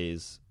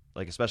nowadays,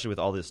 like especially with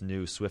all this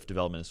new Swift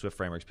development and Swift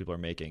frameworks people are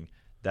making,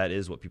 that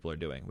is what people are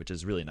doing, which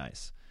is really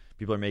nice.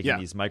 People are making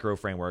these micro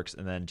frameworks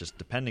and then just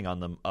depending on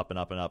them up and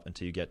up and up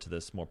until you get to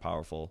this more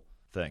powerful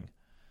thing.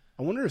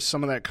 I wonder if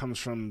some of that comes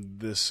from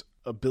this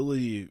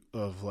ability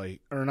of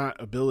or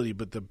not ability,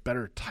 but the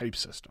better type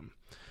system.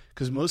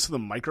 Because most of the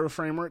micro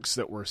frameworks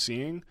that we're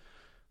seeing,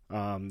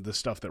 the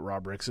stuff that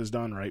Rob Ricks has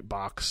done, right?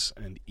 Box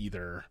and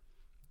Either,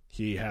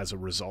 he has a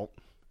result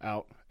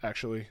out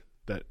actually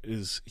that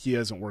he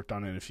hasn't worked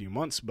on it in a few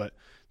months, but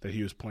that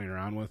he was playing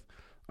around with.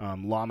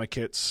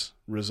 LlamaKit's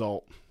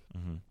result.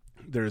 Mm-hmm.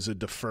 There's a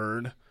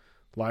deferred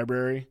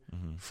library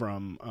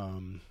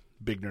from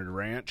Big Nerd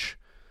Ranch.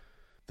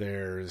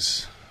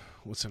 There's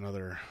what's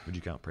another? Would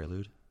you count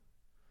Prelude?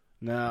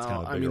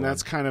 No, I mean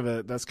that's kind of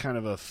a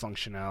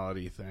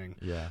functionality thing.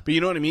 Yeah. But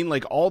you know what I mean?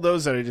 Like all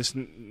those that I just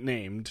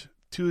named,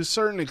 to a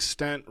certain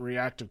extent,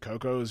 Reactive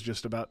Cocoa is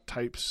just about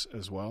types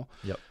as well.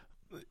 Yep.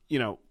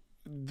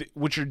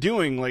 What you're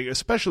doing, like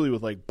especially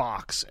with like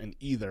Box and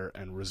Either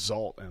and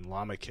Result and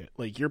LlamaKit,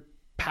 like you're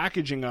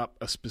packaging up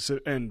a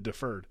specific and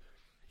deferred.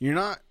 You're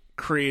not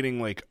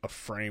creating like a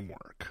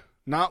framework,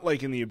 not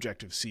like in the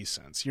Objective-C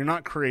sense. You're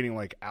not creating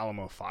like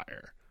Alamo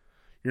Fire.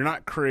 you're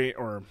not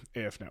or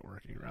AF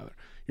networking rather,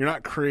 you're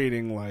not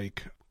creating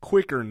like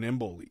quick or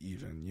nimble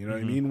even, you know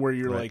what I mean? Where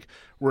you're like,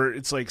 where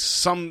it's like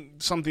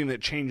something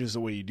that changes the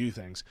way you do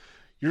things.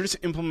 You're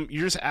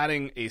just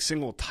adding a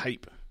single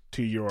type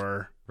to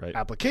your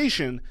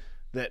application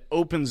that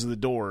opens the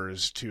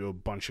doors to a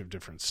bunch of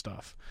different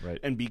stuff. Right.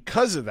 And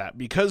because of that,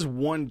 because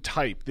one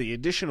type, the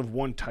addition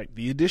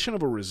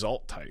of a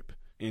result type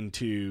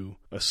into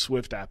a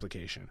Swift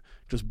application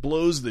just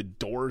blows the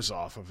doors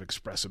off of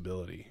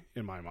expressibility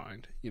in my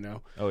mind, you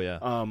know? Oh, yeah.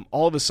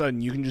 All of a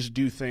sudden, you can just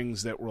do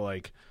things that were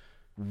like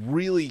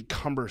really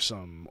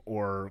cumbersome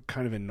or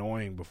kind of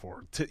annoying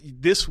before.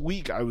 This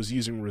week, I was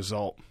using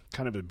result,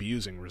 kind of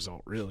abusing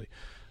result, really.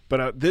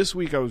 But this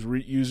week, I was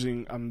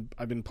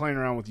I've been playing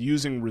around with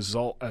using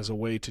result as a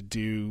way to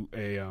do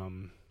a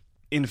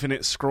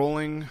infinite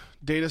scrolling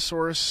data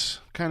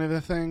source kind of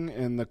a thing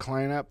in the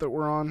client app that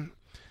we're on,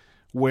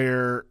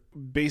 where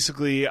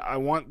basically I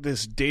want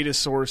this data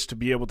source to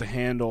be able to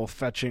handle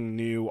fetching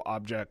new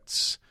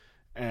objects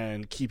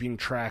and keeping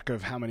track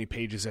of how many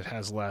pages it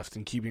has left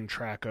and keeping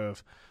track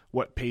of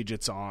what page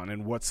it's on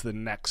and what's the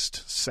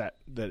next set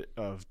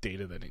of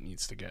data that it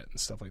needs to get and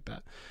stuff like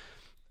that.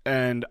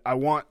 And I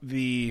want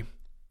the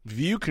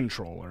view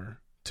controller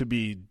to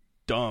be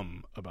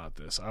dumb about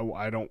this.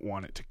 I don't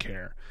want it to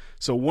care.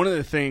 So one of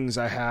the things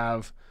I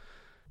have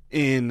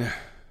in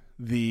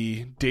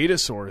the data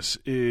source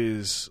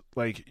is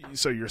like,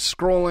 so you're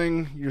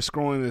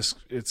scrolling this,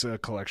 it's a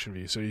collection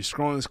view. So you're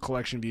scrolling this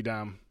collection view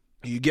down,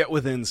 you get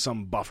within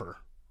some buffer,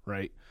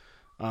 right?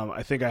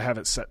 I think I have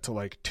it set to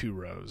like 2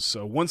 rows.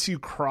 So once you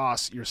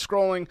cross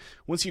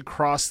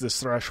this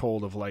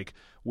threshold of like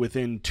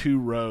within 2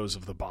 rows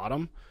of the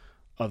bottom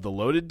of the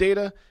loaded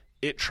data,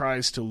 it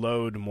tries to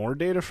load more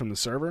data from the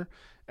server.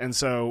 And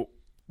so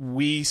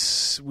we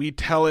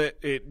tell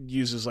it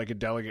uses like a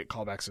delegate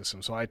callback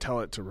system. So I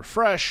tell it to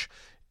refresh.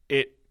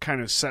 It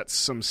kind of sets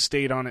some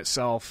state on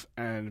itself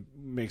and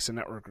makes a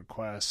network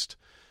request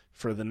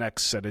for the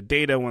next set of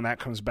data. When that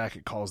comes back,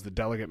 it calls the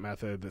delegate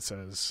method that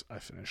says I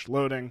finished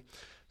loading.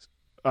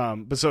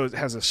 But so it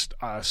has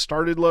a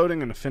started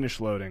loading and a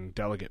finished loading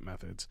delegate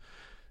methods.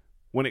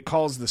 When it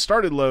calls the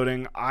started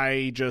loading,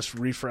 I just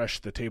refresh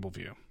the table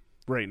view.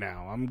 Right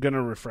now, I'm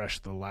gonna refresh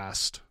the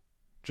last,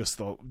 just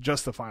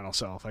the final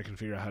cell. If I can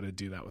figure out how to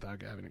do that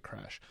without having it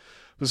crash.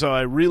 So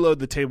I reload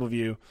the table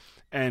view,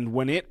 and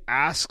when it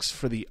asks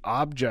for the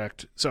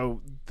object,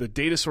 so the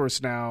data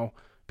source now,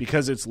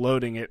 because it's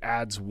loading, it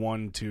adds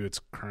 1 to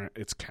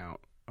its count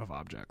of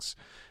objects.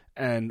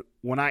 And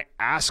when I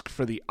ask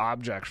for the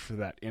object for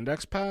that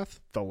index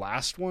path, the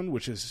last one,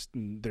 which is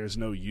there's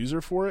no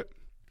user for it,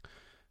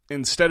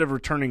 instead of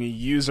returning a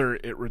user,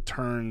 it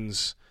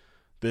returns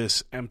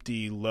this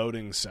empty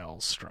loading cell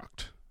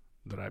struct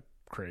that I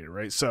created,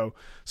 right? So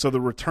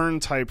the return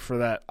type for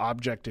that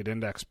objected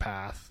index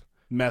path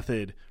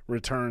method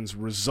returns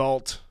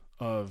result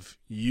of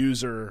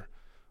user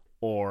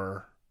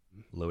or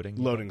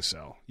loading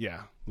cell.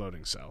 Yeah,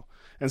 loading cell.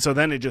 And so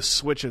then it just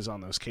switches on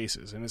those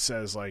cases, and it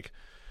says like,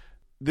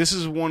 this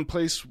is one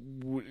place,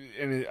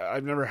 and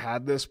I've never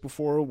had this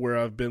before, where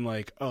I've been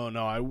like, oh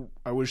no,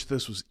 I wish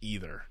this was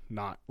either.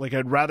 Not like,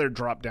 I'd rather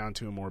drop down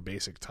to a more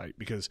basic type,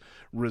 because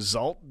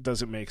result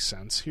doesn't make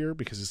sense here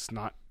because it's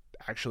not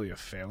actually a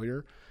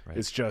failure. Right.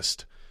 It's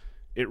just,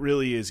 it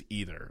really is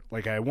either.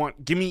 Like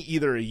give me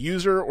either a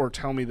user or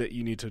tell me that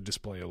you need to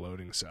display a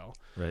loading cell.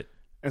 Right.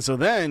 And so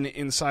then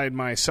inside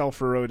my cell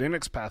for road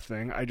index path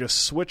thing, I just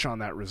switch on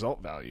that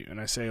result value,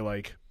 and I say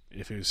like,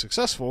 if it was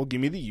successful,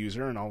 give me the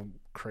user and I'll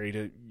create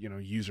a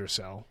user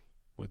cell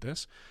with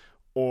this.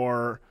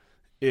 Or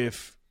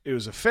if it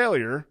was a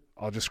failure,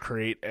 I'll just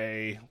create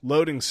a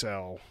loading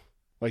cell,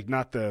 like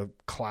not the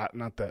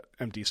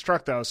empty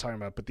struct that I was talking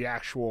about, but the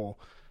actual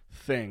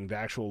thing, the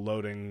actual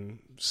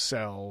loading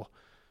cell,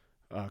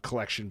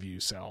 collection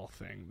view cell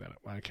thing that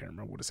I can't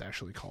remember what it's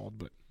actually called,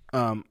 but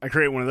I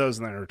create one of those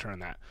and then I return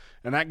that.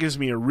 And that gives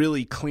me a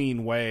really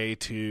clean way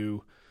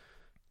to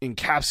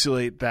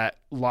encapsulate that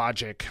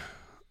logic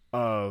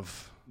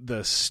of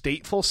the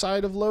stateful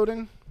side of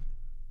loading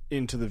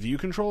into the view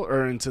controller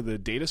or into the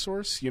data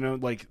source.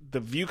 Like the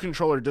view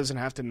controller doesn't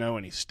have to know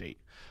any state.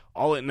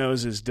 All it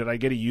knows is, did I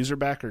get a user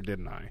back or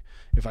didn't I?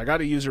 If I got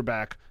a user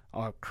back,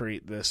 I'll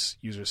create this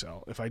user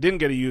cell. If I didn't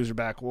get a user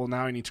back, well,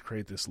 now I need to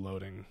create this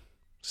loading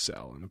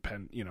cell and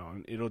append,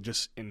 and it'll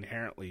just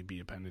inherently be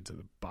appended to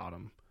the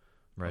bottom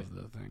of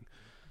the thing.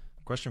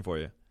 Question for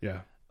you.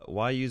 Yeah.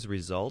 Why use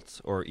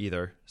results or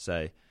either,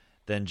 say,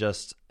 than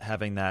just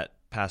having that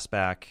pass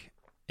back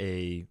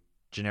a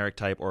generic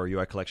type or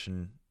UI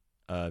collection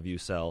view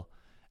cell,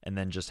 and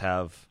then just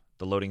have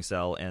the loading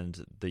cell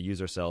and the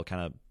user cell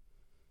kind of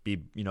be,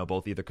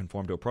 both either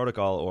conform to a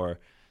protocol or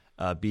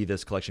be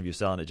this collection view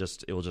cell, and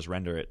it will just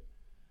render it.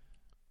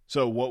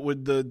 So what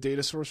would the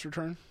data source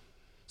return?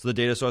 So the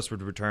data source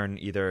would return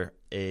either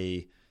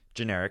a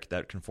generic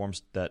that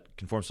conforms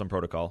some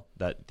protocol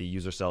that the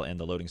user cell and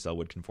the loading cell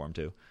would conform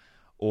to,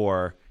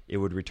 or it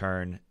would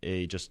return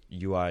a just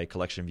UI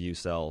collection view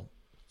cell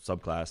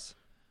subclass.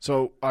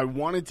 So I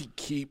wanted to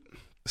keep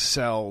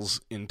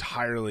cells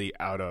entirely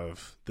out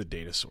of the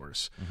data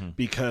source,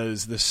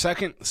 because the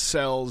second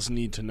cells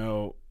need to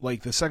know,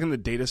 like the second the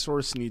data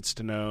source needs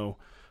to know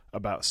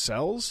about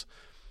cells,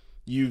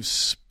 you've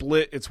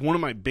split. It's one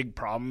of my big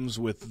problems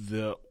with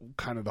the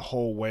kind of the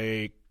whole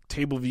way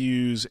table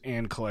views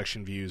and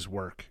collection views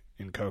work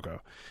in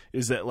Cocoa,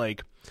 is that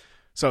like,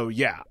 so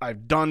yeah,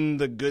 I've done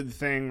the good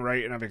thing,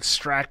 right? And I've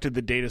extracted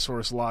the data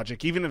source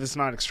logic, even if it's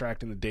not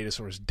extracting the data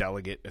source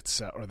delegate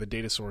itself or the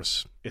data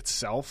source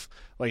itself,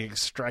 like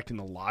extracting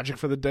the logic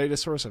for the data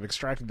source. I've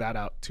extracted that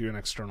out to an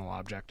external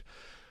object.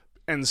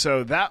 And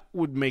so that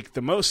would make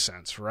the most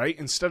sense, right?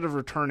 Instead of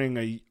returning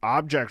a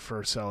object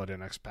for a cell at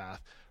index path,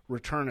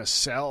 return a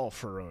cell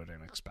for row at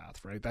index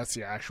path, right? That's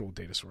the actual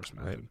data source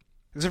method. Right.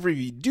 Except for if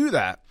you do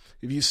that,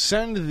 if you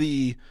send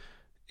the,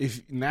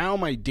 if now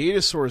my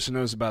data source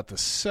knows about the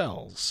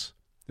cells,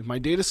 if my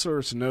data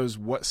source knows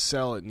what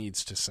cell it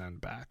needs to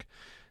send back,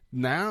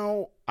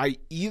 now I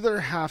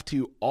either have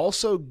to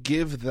also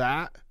give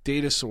that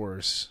data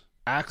source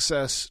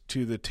access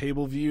to the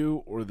table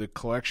view or the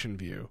collection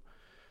view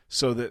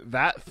so that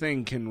that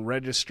thing can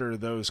register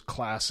those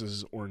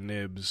classes or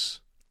nibs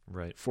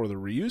Right. for the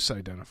reuse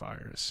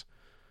identifiers.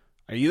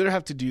 I either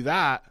have to do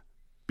that,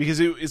 because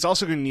it's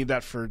also going to need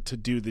that to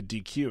do the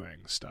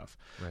dequeuing stuff.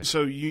 Right.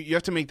 So you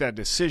have to make that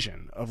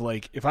decision of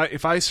like, if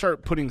I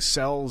start putting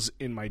cells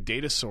in my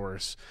data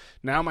source,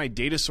 now my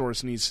data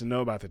source needs to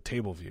know about the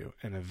table view,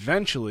 and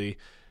eventually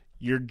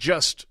you're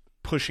just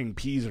pushing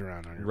peas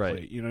around on your Right.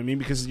 plate. You know what I mean?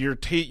 Because your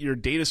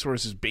data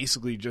source is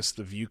basically just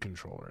the view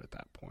controller at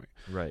that point,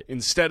 Right.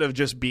 instead of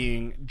just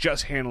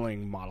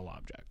handling model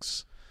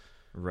objects.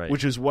 Right.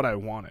 Which is what I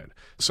wanted.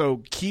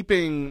 So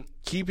keeping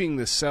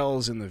the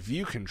cells in the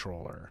view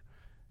controller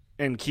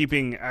and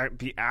keeping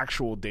the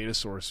actual data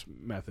source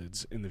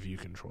methods in the view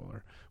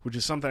controller, which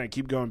is something I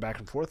keep going back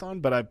and forth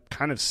on, but I've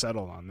kind of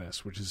settled on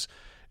this, which is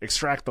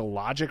extract the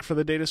logic for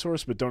the data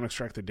source, but don't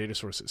extract the data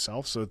source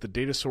itself. So that the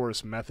data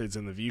source methods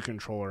in the view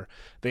controller,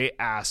 they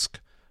ask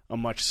a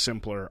much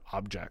simpler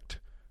object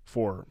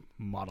for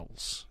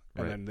models,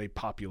 and Right. then they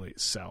populate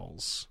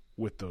cells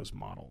with those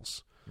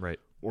models. Right.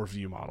 Or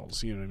view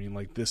models, you know what I mean?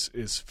 Like this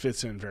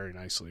fits in very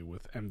nicely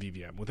with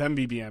MVVM. With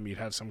MVVM, you'd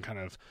have some kind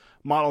of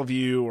model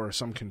view or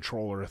some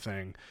controller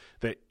thing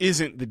that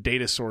isn't the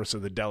data source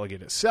of the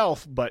delegate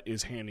itself, but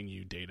is handing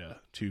you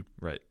data to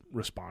Right.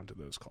 respond to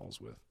those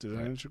calls with. Did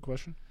that answer your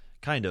question?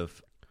 Kind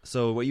of.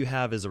 So what you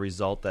have is a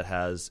result that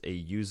has a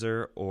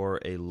user or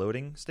a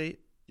loading state,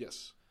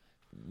 Yes.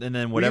 and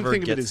then We whatever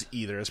can think of it gets as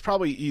either. It's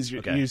probably easier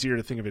Okay.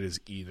 to think of it as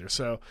either.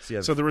 So you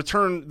have-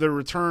 the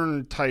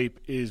return type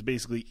is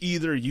basically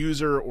either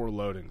user or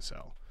loading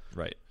cell.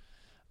 right.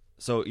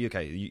 So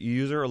okay,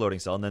 user or loading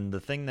cell, and then the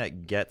thing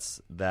that gets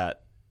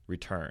that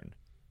return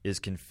is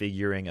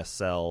configuring a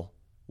cell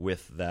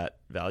with that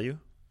value.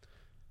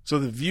 So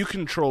the view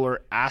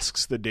controller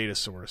asks the data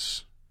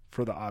source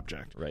for the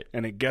object, Right.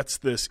 and it gets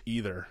this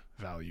either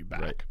value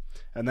back, Right.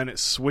 and then it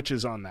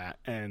switches on that,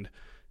 and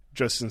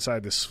just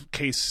inside this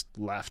case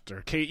left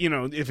or case,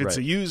 if it's a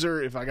Right.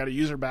 user, if I got a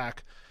user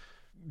back,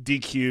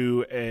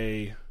 DQ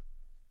a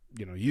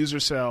user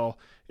cell.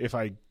 If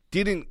I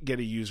didn't get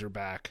a user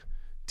back,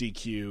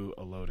 DQ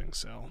a loading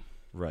cell.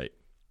 Right.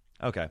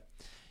 Okay.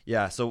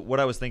 Yeah. So what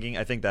I was thinking,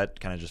 I think that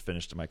kind of just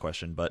finished my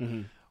question, but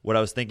what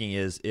I was thinking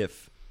is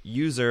if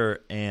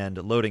user and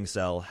loading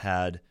cell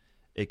had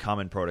a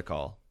common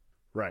protocol,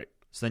 Right.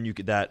 so then you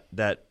could that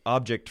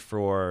object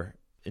for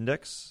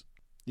index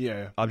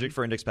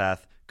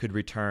path could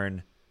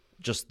return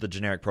just the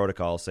generic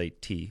protocol, say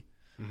T,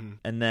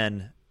 and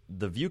then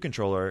the view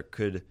controller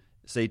could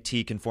say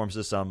T conforms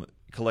to some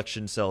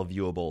collection cell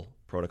viewable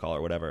protocol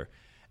or whatever,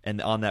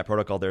 and on that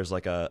protocol there's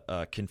like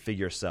a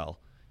configure cell,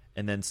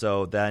 and then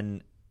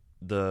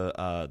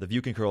the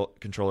view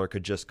controller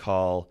could just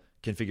call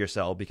configure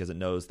cell because it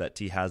knows that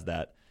T has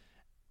that,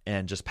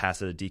 and just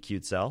pass it a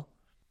dequeued cell.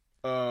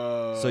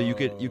 So you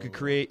could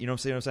create, you know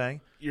what I'm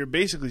saying? You're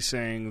basically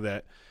saying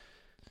that.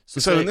 So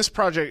say- in this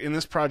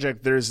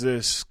project, there's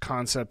this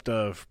concept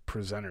of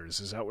presenters.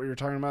 Is that what you're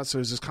talking about? So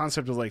there's this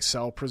concept of like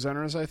cell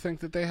presenters, I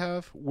think, that they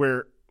have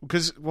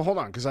hold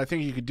on, because I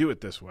think you could do it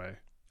this way.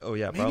 Oh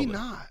yeah, Maybe probably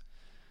not.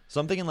 So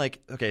I'm thinking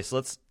like, okay,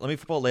 so let me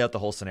lay out the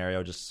whole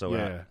scenario just so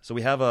Yeah. so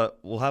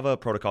we'll have a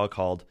protocol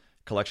called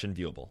collection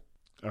viewable,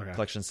 Okay.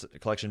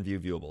 collection view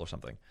viewable or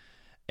something,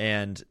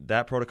 and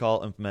that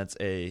protocol implements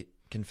a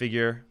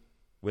configure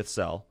with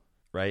cell,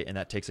 right, and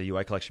that takes a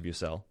UI collection view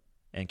cell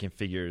and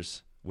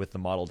configures with the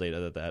model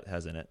data that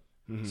has in it.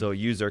 So a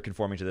user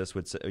conforming to this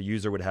would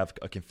have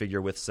a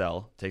configure with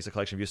cell, takes a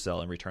collection view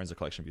cell and returns a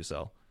collection view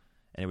cell,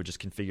 and it would just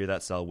configure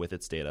that cell with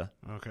its data.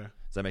 Okay.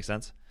 Does that make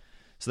sense?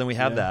 So then we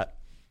have that.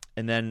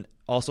 And then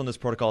also in this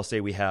protocol,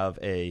 say we have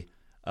a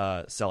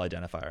cell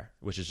identifier,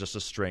 which is just a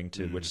string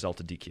to which cell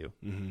to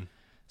DQ.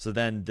 So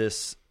then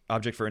this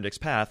object for index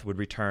path would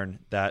return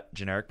that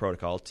generic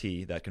protocol,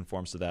 T, that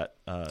conforms to that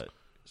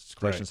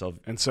collection cell.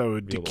 And so it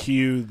would viewable.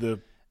 dequeue the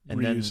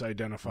And then- reuse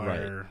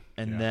identifier. Right.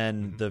 And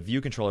then the view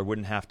controller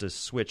wouldn't have to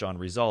switch on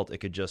result. It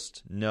could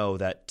just know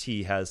that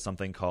T has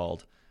something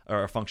called,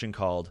 or a function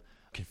called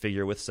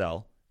configure with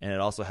cell, and it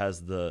also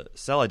has the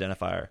cell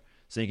identifier.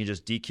 So you can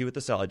just dequeue with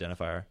the cell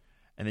identifier,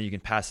 and then you can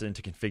pass it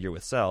into configure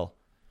with cell,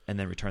 and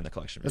then return the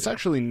collection. It's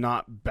actually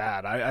not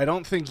bad. I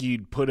don't think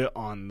you'd put it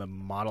on the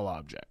model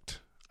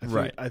object.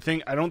 Right. I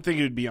don't think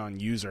it would be on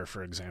user,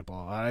 for example.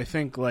 I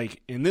think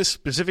like in this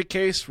specific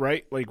case,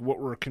 right, like what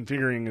we're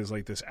configuring is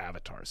like this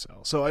avatar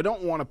cell. So I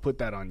don't want to put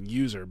that on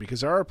user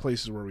because there are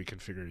places where we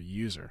configure a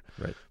user.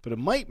 Right. But it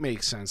might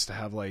make sense to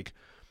have like,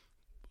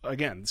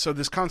 again, so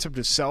this concept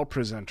of cell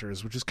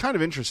presenters, which is kind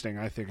of interesting,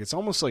 I think. It's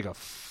almost like a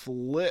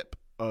flip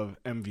of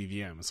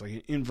MVVM. It's like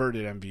an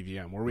inverted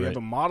MVVM where we have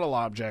a model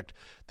object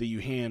that you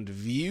hand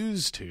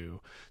views to.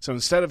 So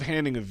instead of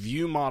handing a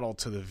view model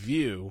to the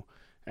view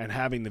and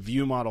having the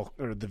view model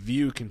or the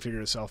view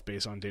configure itself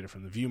based on data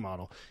from the view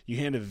model, you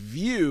hand a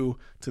view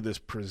to this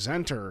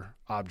presenter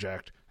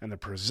object, and the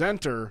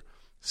presenter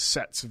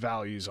sets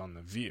values on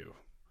the view.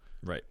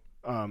 Right.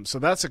 So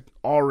that's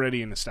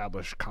already an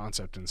established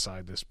concept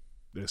inside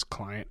this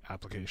client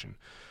application.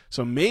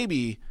 So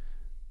maybe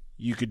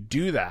you could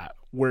do that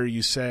where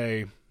you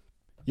say,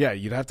 yeah,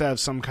 you'd have to have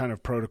some kind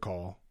of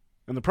protocol,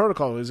 and the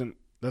protocol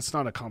that's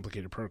not a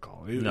complicated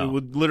protocol. It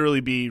would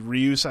literally be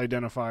reuse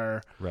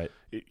identifier. Right.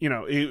 It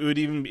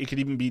could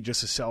even be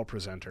just a cell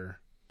presenter.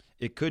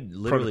 It could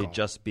literally protocol.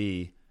 just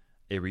be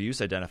a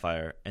reuse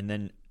identifier, and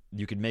then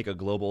you could make a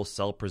global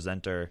cell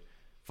presenter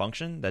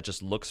function that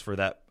just looks for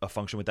a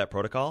function with that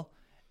protocol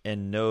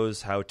and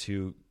knows how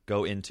to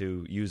go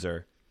into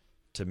user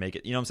to make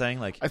it. You know what I'm saying?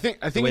 Like I think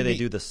the way they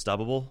do the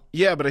stubbable.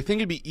 Yeah, but I think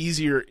it'd be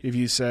easier if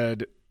you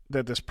said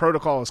that this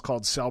protocol is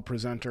called cell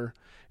presenter.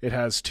 It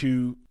has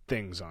two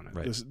things on it.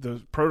 Right.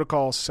 The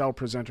protocol cell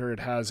presenter, it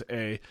has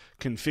a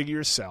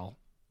configure cell.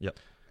 Yep.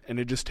 And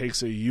it just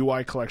takes a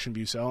UI collection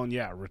view cell and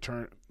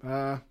return.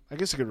 I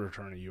guess it could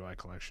return a UI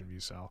collection view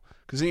cell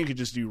because then you could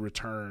just do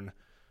return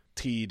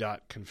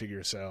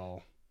t.configure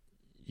cell.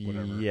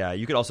 Whatever. Yeah,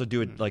 you could also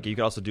do it like you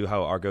could also do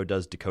how Argo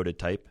does decoded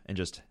type and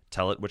just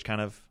tell it which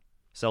kind of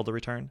cell to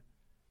return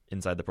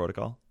inside the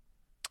protocol.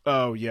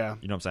 Oh yeah,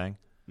 you know what I'm saying?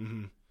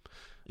 Mm-hmm.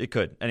 It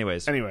could. Anyway,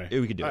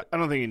 we could do it. I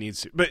don't think it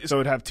needs to. But so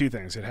it'd have two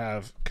things. It'd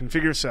have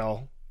configure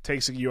cell,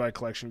 takes a UI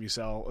collection view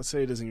cell. Let's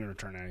say it doesn't even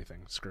return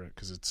anything. Screw it,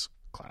 because it's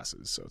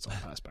classes, so it's all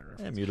passed by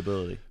reference. Yeah,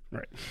 mutability.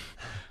 Right.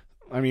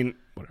 I mean,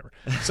 whatever.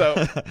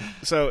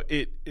 So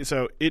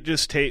it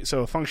just takes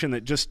a function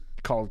that just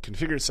called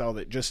configure cell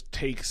that just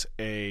takes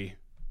a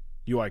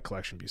UI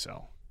collection view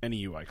cell,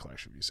 any UI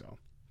collection view cell,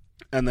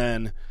 and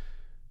then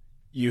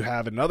you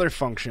have another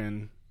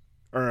function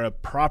or a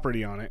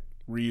property on it,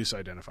 reuse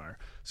identifier.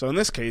 So in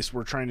this case,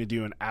 we're trying to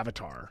do an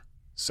avatar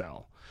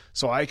cell.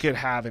 So I could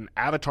have an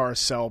avatar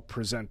cell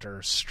presenter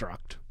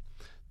struct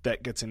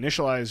that gets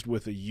initialized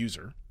with a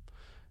user,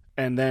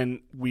 and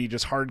then we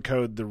just hard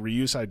code the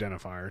reuse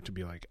identifier to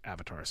be like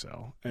avatar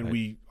cell, and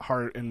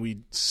right. we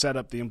set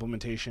up the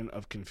implementation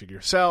of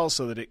configure cell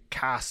so that it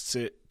casts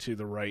it to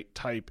the right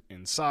type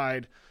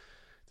inside.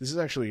 This is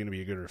actually going to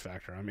be a good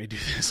refactor. I may do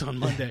this on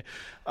Monday.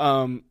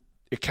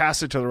 It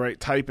casts it to the right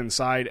type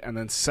inside and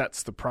then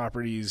sets the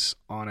properties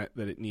on it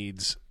that it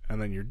needs,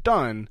 and then you're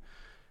done.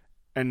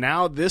 And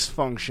now this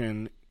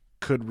function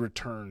could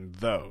return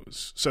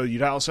those. So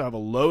you'd also have a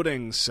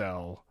loading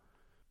cell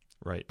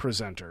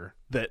presenter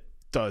that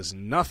does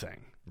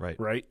nothing.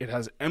 Right? It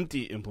has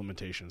empty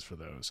implementations for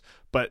those,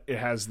 but it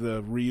has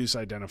the reuse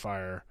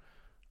identifier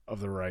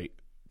of the right.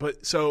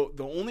 But so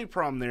the only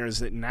problem there is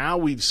that now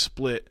we've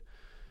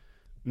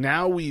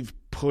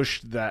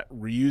pushed that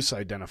reuse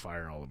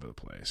identifier all over the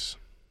place.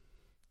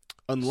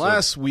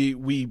 Unless we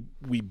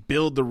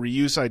build the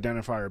reuse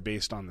identifier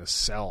based on the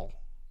cell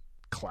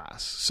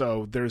class.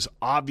 So there's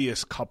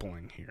obvious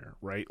coupling here,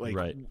 right?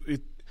 Like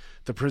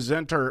the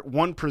presenter,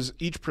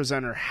 each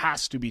presenter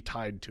has to be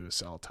tied to a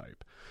cell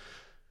type.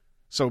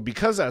 So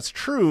because that's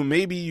true,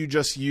 maybe you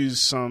just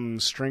use some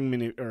string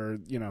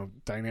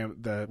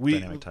dynamic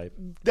type,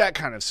 that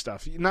kind of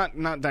stuff.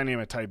 Not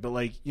dynamic type, but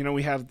like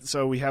we have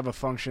a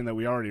function that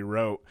we already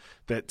wrote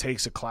that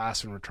takes a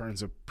class and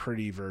returns a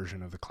pretty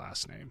version of the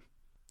class name,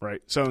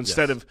 right? So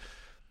instead of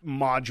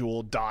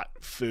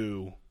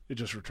module.foo, it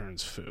just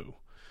returns foo.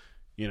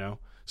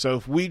 So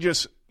if we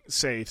just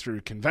say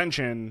through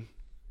convention,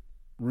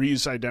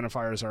 reuse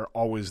identifiers are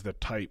always the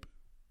type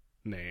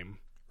name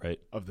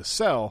of the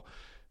cell,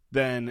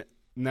 then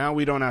now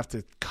we don't have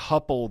to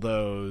couple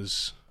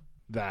those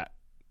that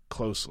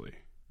closely.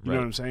 You know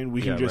what I'm saying?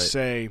 We can just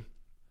say... You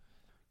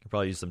could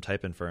probably use some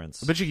type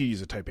inference. I bet you could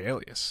use a type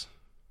alias.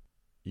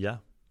 Yeah.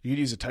 You could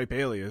use a type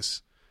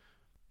alias.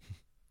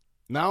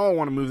 Now I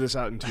want to move this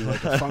out into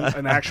like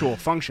an actual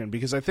function,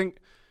 because I think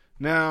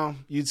now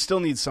you'd still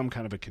need some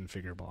kind of a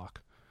configure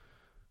block.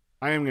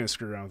 I am going to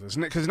screw around with this,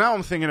 because now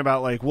I'm thinking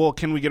about like, well,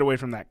 can we get away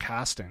from that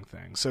casting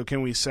thing? So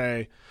can we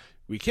say...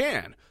 We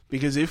can,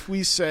 because if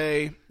we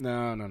say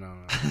no.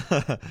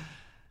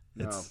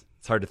 It's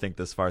hard to think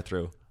this far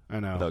through. I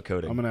know. Without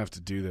coding. I'm gonna have to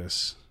do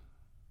this.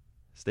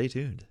 Stay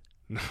tuned.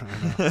 No.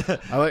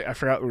 I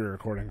forgot we were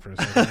recording for a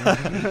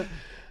second.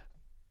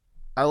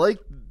 I like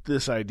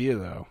this idea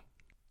though.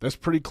 That's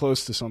pretty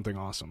close to something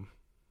awesome.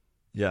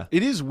 Yeah.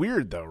 It is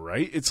weird though,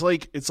 right? It's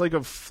like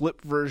a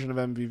flipped version of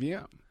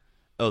MVVM.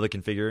 Oh, the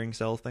configuring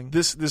cell thing?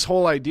 This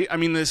whole idea, I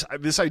mean,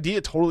 this idea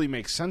totally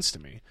makes sense to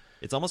me.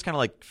 It's almost kind of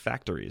like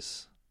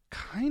factories.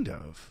 Kind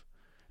of.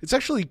 It's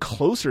actually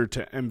closer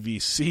to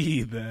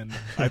MVC than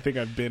I think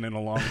I've been in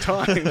a long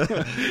time.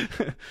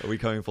 Are we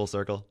coming full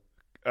circle?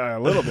 A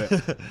little bit.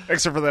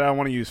 Except for that I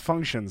want to use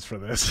functions for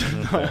this.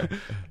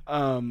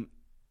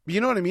 You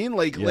know what I mean?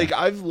 Like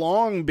I've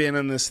long been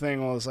in this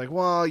thing where I was like,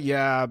 well,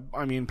 yeah,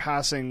 I mean,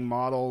 passing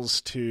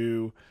models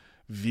to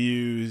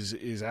views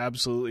is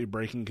absolutely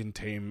breaking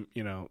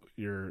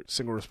your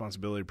single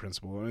responsibility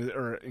principle,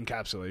 or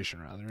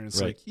encapsulation rather. And it's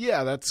right. like,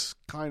 yeah, that's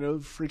kind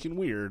of freaking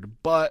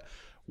weird, but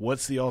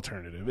what's the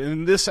alternative?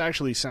 And this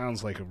actually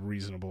sounds like a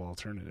reasonable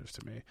alternative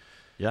to me.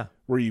 Yeah.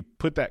 Where you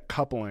put that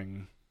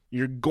coupling,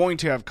 you're going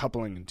to have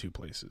coupling in two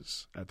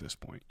places at this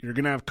point. You're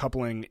going to have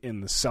coupling in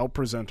the cell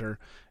presenter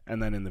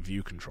and then in the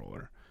view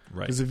controller.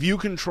 Right. Because the view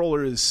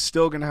controller is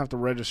still going to have to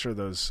register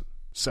those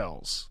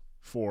cells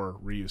for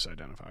reuse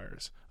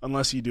identifiers,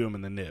 unless you do them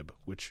in the nib,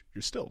 which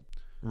you're still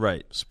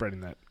right spreading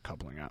that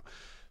coupling out.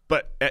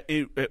 But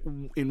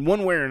in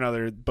one way or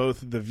another,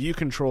 both the view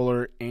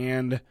controller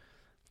and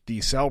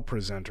the cell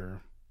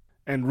presenter,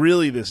 and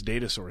really this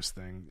data source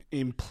thing,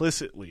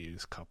 implicitly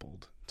is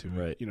coupled to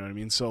right. it. You know what I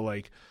mean? So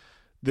like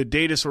the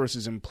data source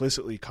is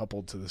implicitly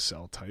coupled to the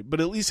cell type, but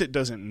at least it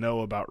doesn't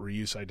know about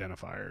reuse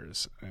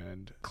identifiers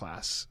and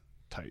class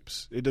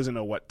types. It doesn't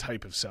know what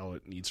type of cell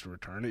it needs to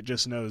return. It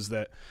just knows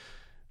that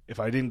if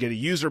I didn't get a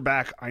user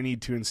back, I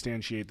need to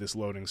instantiate this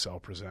loading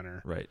cell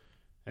presenter right.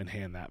 and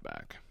hand that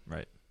back.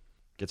 Right.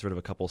 Gets rid of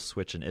a couple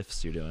switch and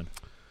ifs you're doing.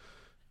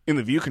 In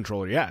the view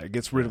controller, yeah, it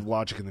gets rid of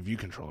logic in the view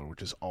controller,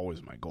 which is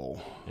always my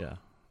goal. Yeah.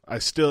 I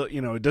still,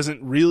 it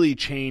doesn't really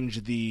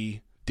change the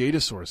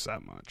data source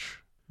that much.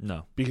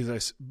 No.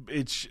 Because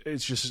it's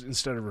just,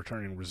 instead of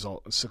returning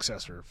result,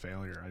 success or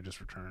failure, I just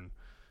return,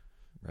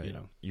 right.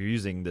 You're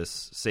using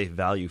this safe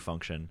value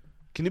function.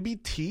 Can it be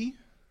T?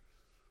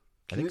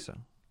 I think so.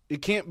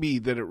 It can't be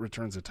that it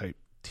returns a type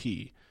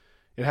T.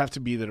 It'd have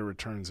to be that it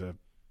returns a...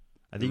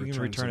 I think you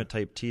can return a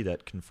type T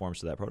that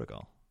conforms to that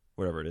protocol,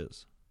 whatever it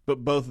is.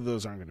 But both of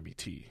those aren't going to be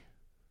T.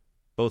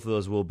 Both of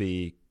those will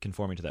be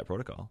conforming to that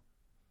protocol.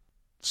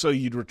 So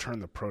you'd return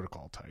the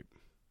protocol type.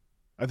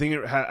 I think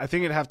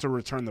it'd have to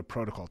return the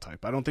protocol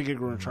type. I don't think it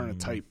would return a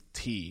type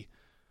T.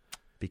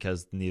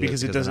 Because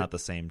it's not the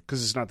same.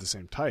 Because it's not the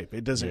same type.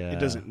 It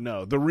doesn't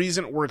know. The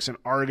reason it works in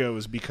Argo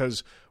is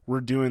because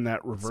we're doing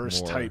that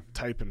reverse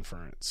type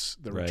inference,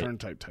 the right. return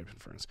type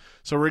inference.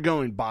 So we're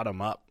going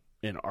bottom up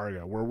in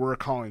Argo, where we're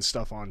calling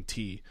stuff on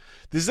T.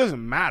 This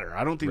doesn't matter.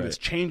 I don't think this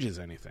changes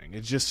anything.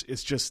 It's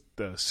just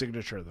the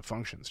signature of the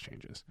functions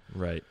changes.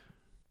 Right.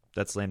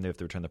 That's lame. They have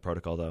to return the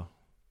protocol though.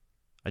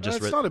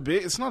 It's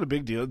not a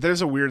big deal.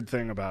 There's a weird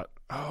thing about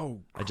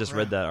I just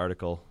read that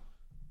article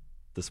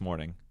this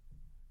morning.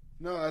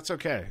 No, that's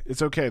okay.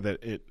 It's okay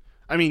that it.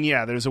 I mean,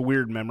 yeah, there's a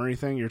weird memory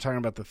thing. You're talking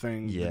about the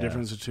thing. Yeah. The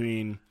difference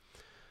between.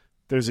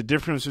 There's a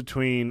difference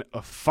between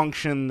a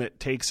function that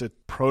takes a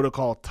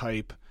protocol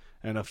type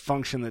and a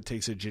function that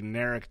takes a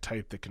generic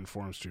type that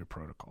conforms to a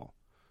protocol.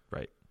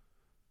 Right.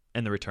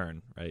 And the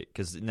return, right?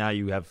 Because now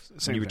you have Same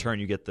when you thing. return,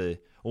 you get the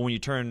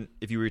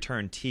if you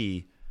return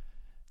T,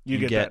 you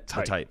get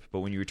the type.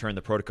 But when you return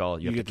the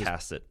protocol, you have to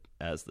cast it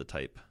as the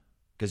type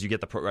because you get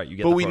the You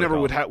get. But the we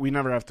protocol. we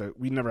never have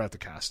to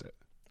cast it.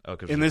 Oh,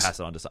 because we pass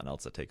it on to something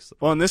else that takes.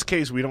 Well, in this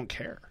case, we don't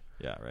care.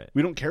 Yeah, right.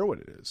 We don't care what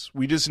it is.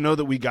 We just know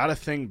that we got a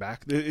thing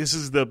back. This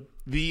is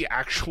the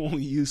actual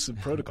use of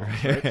protocols.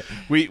 Right?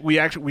 we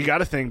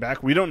got a thing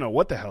back. We don't know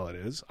what the hell it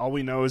is. All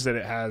we know is that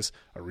it has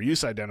a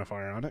reuse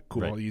identifier on it.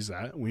 Cool, right. I'll use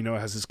that. We know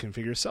it has this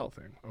configure cell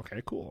thing.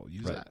 Okay, cool, I'll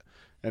use that.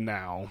 And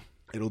now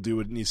it'll do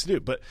what it needs to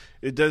do. But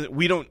it does.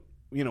 We don't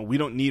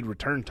need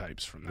return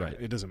types from that. Right.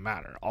 It doesn't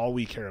matter. All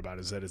we care about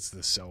is that it's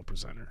the cell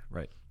presenter.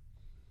 Right.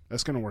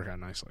 That's going to work out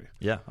nicely.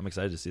 Yeah, I'm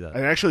excited to see that.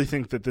 I actually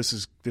think that this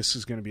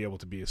is going to be able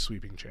to be a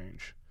sweeping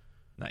change.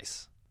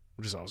 Nice.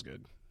 Which is always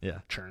good. Yeah.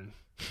 Churn.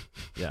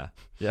 Yeah.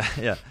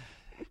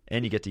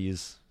 And you get to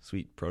use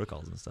sweet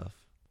protocols and stuff.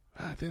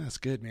 I think that's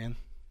good, man.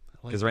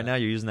 Because right now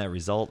you're using that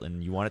result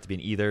and you want it to be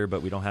an either,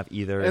 but we don't have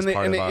either as and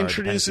part of our it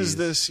introduces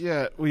dependencies.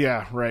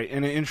 this, right.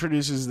 And it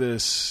introduces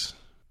this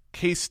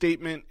case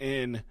statement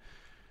in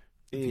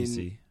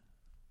VC.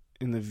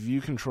 In the view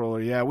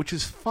controller, yeah, which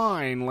is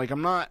fine. Like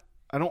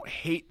I don't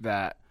hate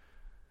that.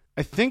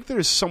 I think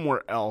there's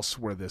somewhere else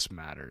where this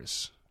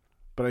matters,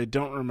 but I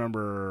don't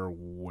remember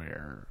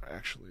where,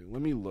 actually.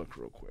 Let me look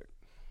real quick.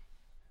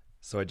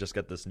 So I just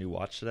got this new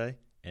watch today,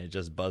 and it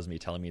just buzzed me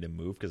telling me to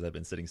move because I've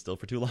been sitting still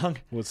for too long.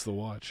 What's the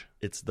watch?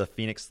 It's the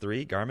Phoenix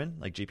 3 Garmin,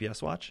 like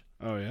GPS watch.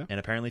 Oh, yeah? And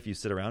apparently if you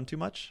sit around too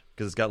much,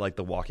 because it's got like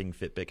the walking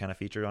Fitbit kind of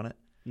feature on it,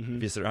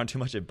 if you sit around too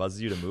much, it buzzes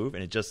you to move,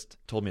 and it just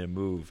told me to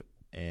move.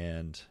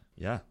 And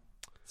yeah,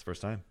 it's the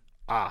first time.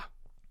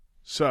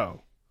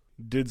 So...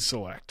 did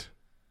select.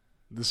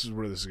 This is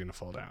where this is going to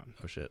fall down.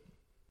 Oh, shit.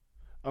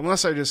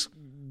 Unless I just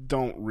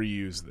don't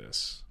reuse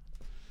this.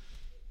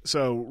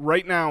 So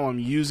right now I'm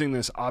using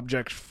this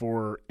object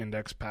for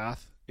index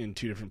path in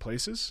two different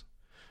places.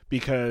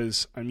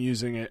 because I'm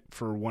using it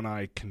for when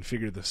I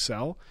configure the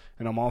cell,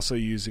 and I'm also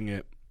using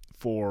it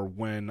for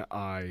when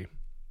I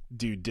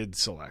did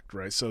select,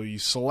 right? So you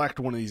select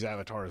one of these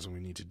avatars and we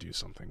need to do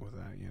something with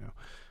that,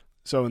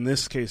 So in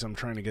this case, I'm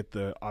trying to get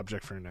the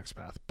object for index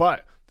path.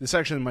 But this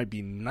actually might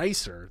be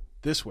nicer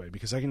this way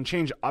because I can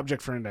change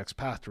object for index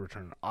path to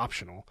return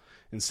optional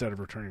instead of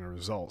returning a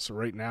result. So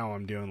right now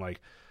I'm doing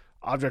like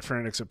object for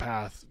index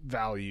path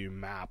value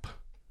map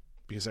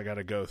because I got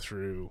to go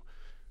through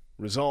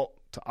result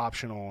to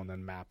optional and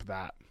then map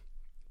that.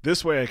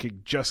 This way I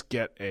could just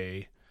get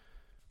a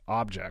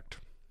object.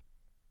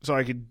 So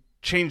I could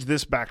change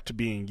this back to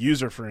being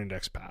user for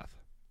index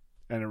path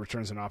and it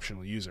returns an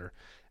optional user.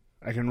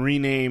 I can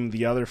rename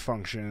the other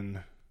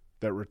function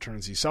that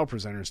returns these cell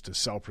presenters to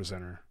cell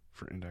presenter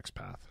for index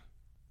path.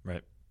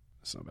 Right.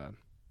 That's not bad.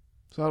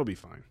 So that'll be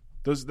fine.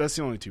 That's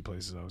the only two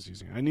places I was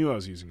using it. I knew I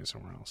was using it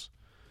somewhere else.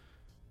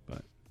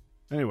 But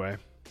anyway,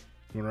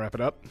 you want to wrap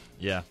it up?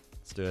 Yeah,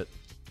 let's do it.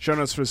 Show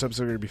notes for this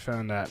episode are going to be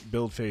found at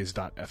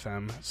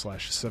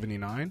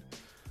buildphase.fm/79.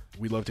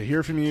 We'd love to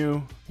hear from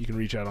you. You can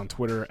reach out on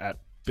Twitter at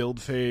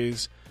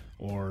buildphase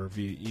or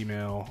via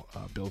email,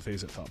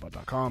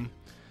 buildphase@thoughtbot.com.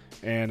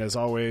 And as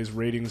always,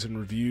 ratings and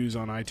reviews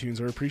on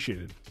iTunes are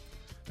appreciated.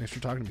 Thanks for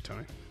talking to me,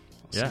 Tony.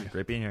 Yeah,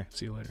 great being here.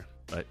 See you later.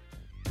 Bye.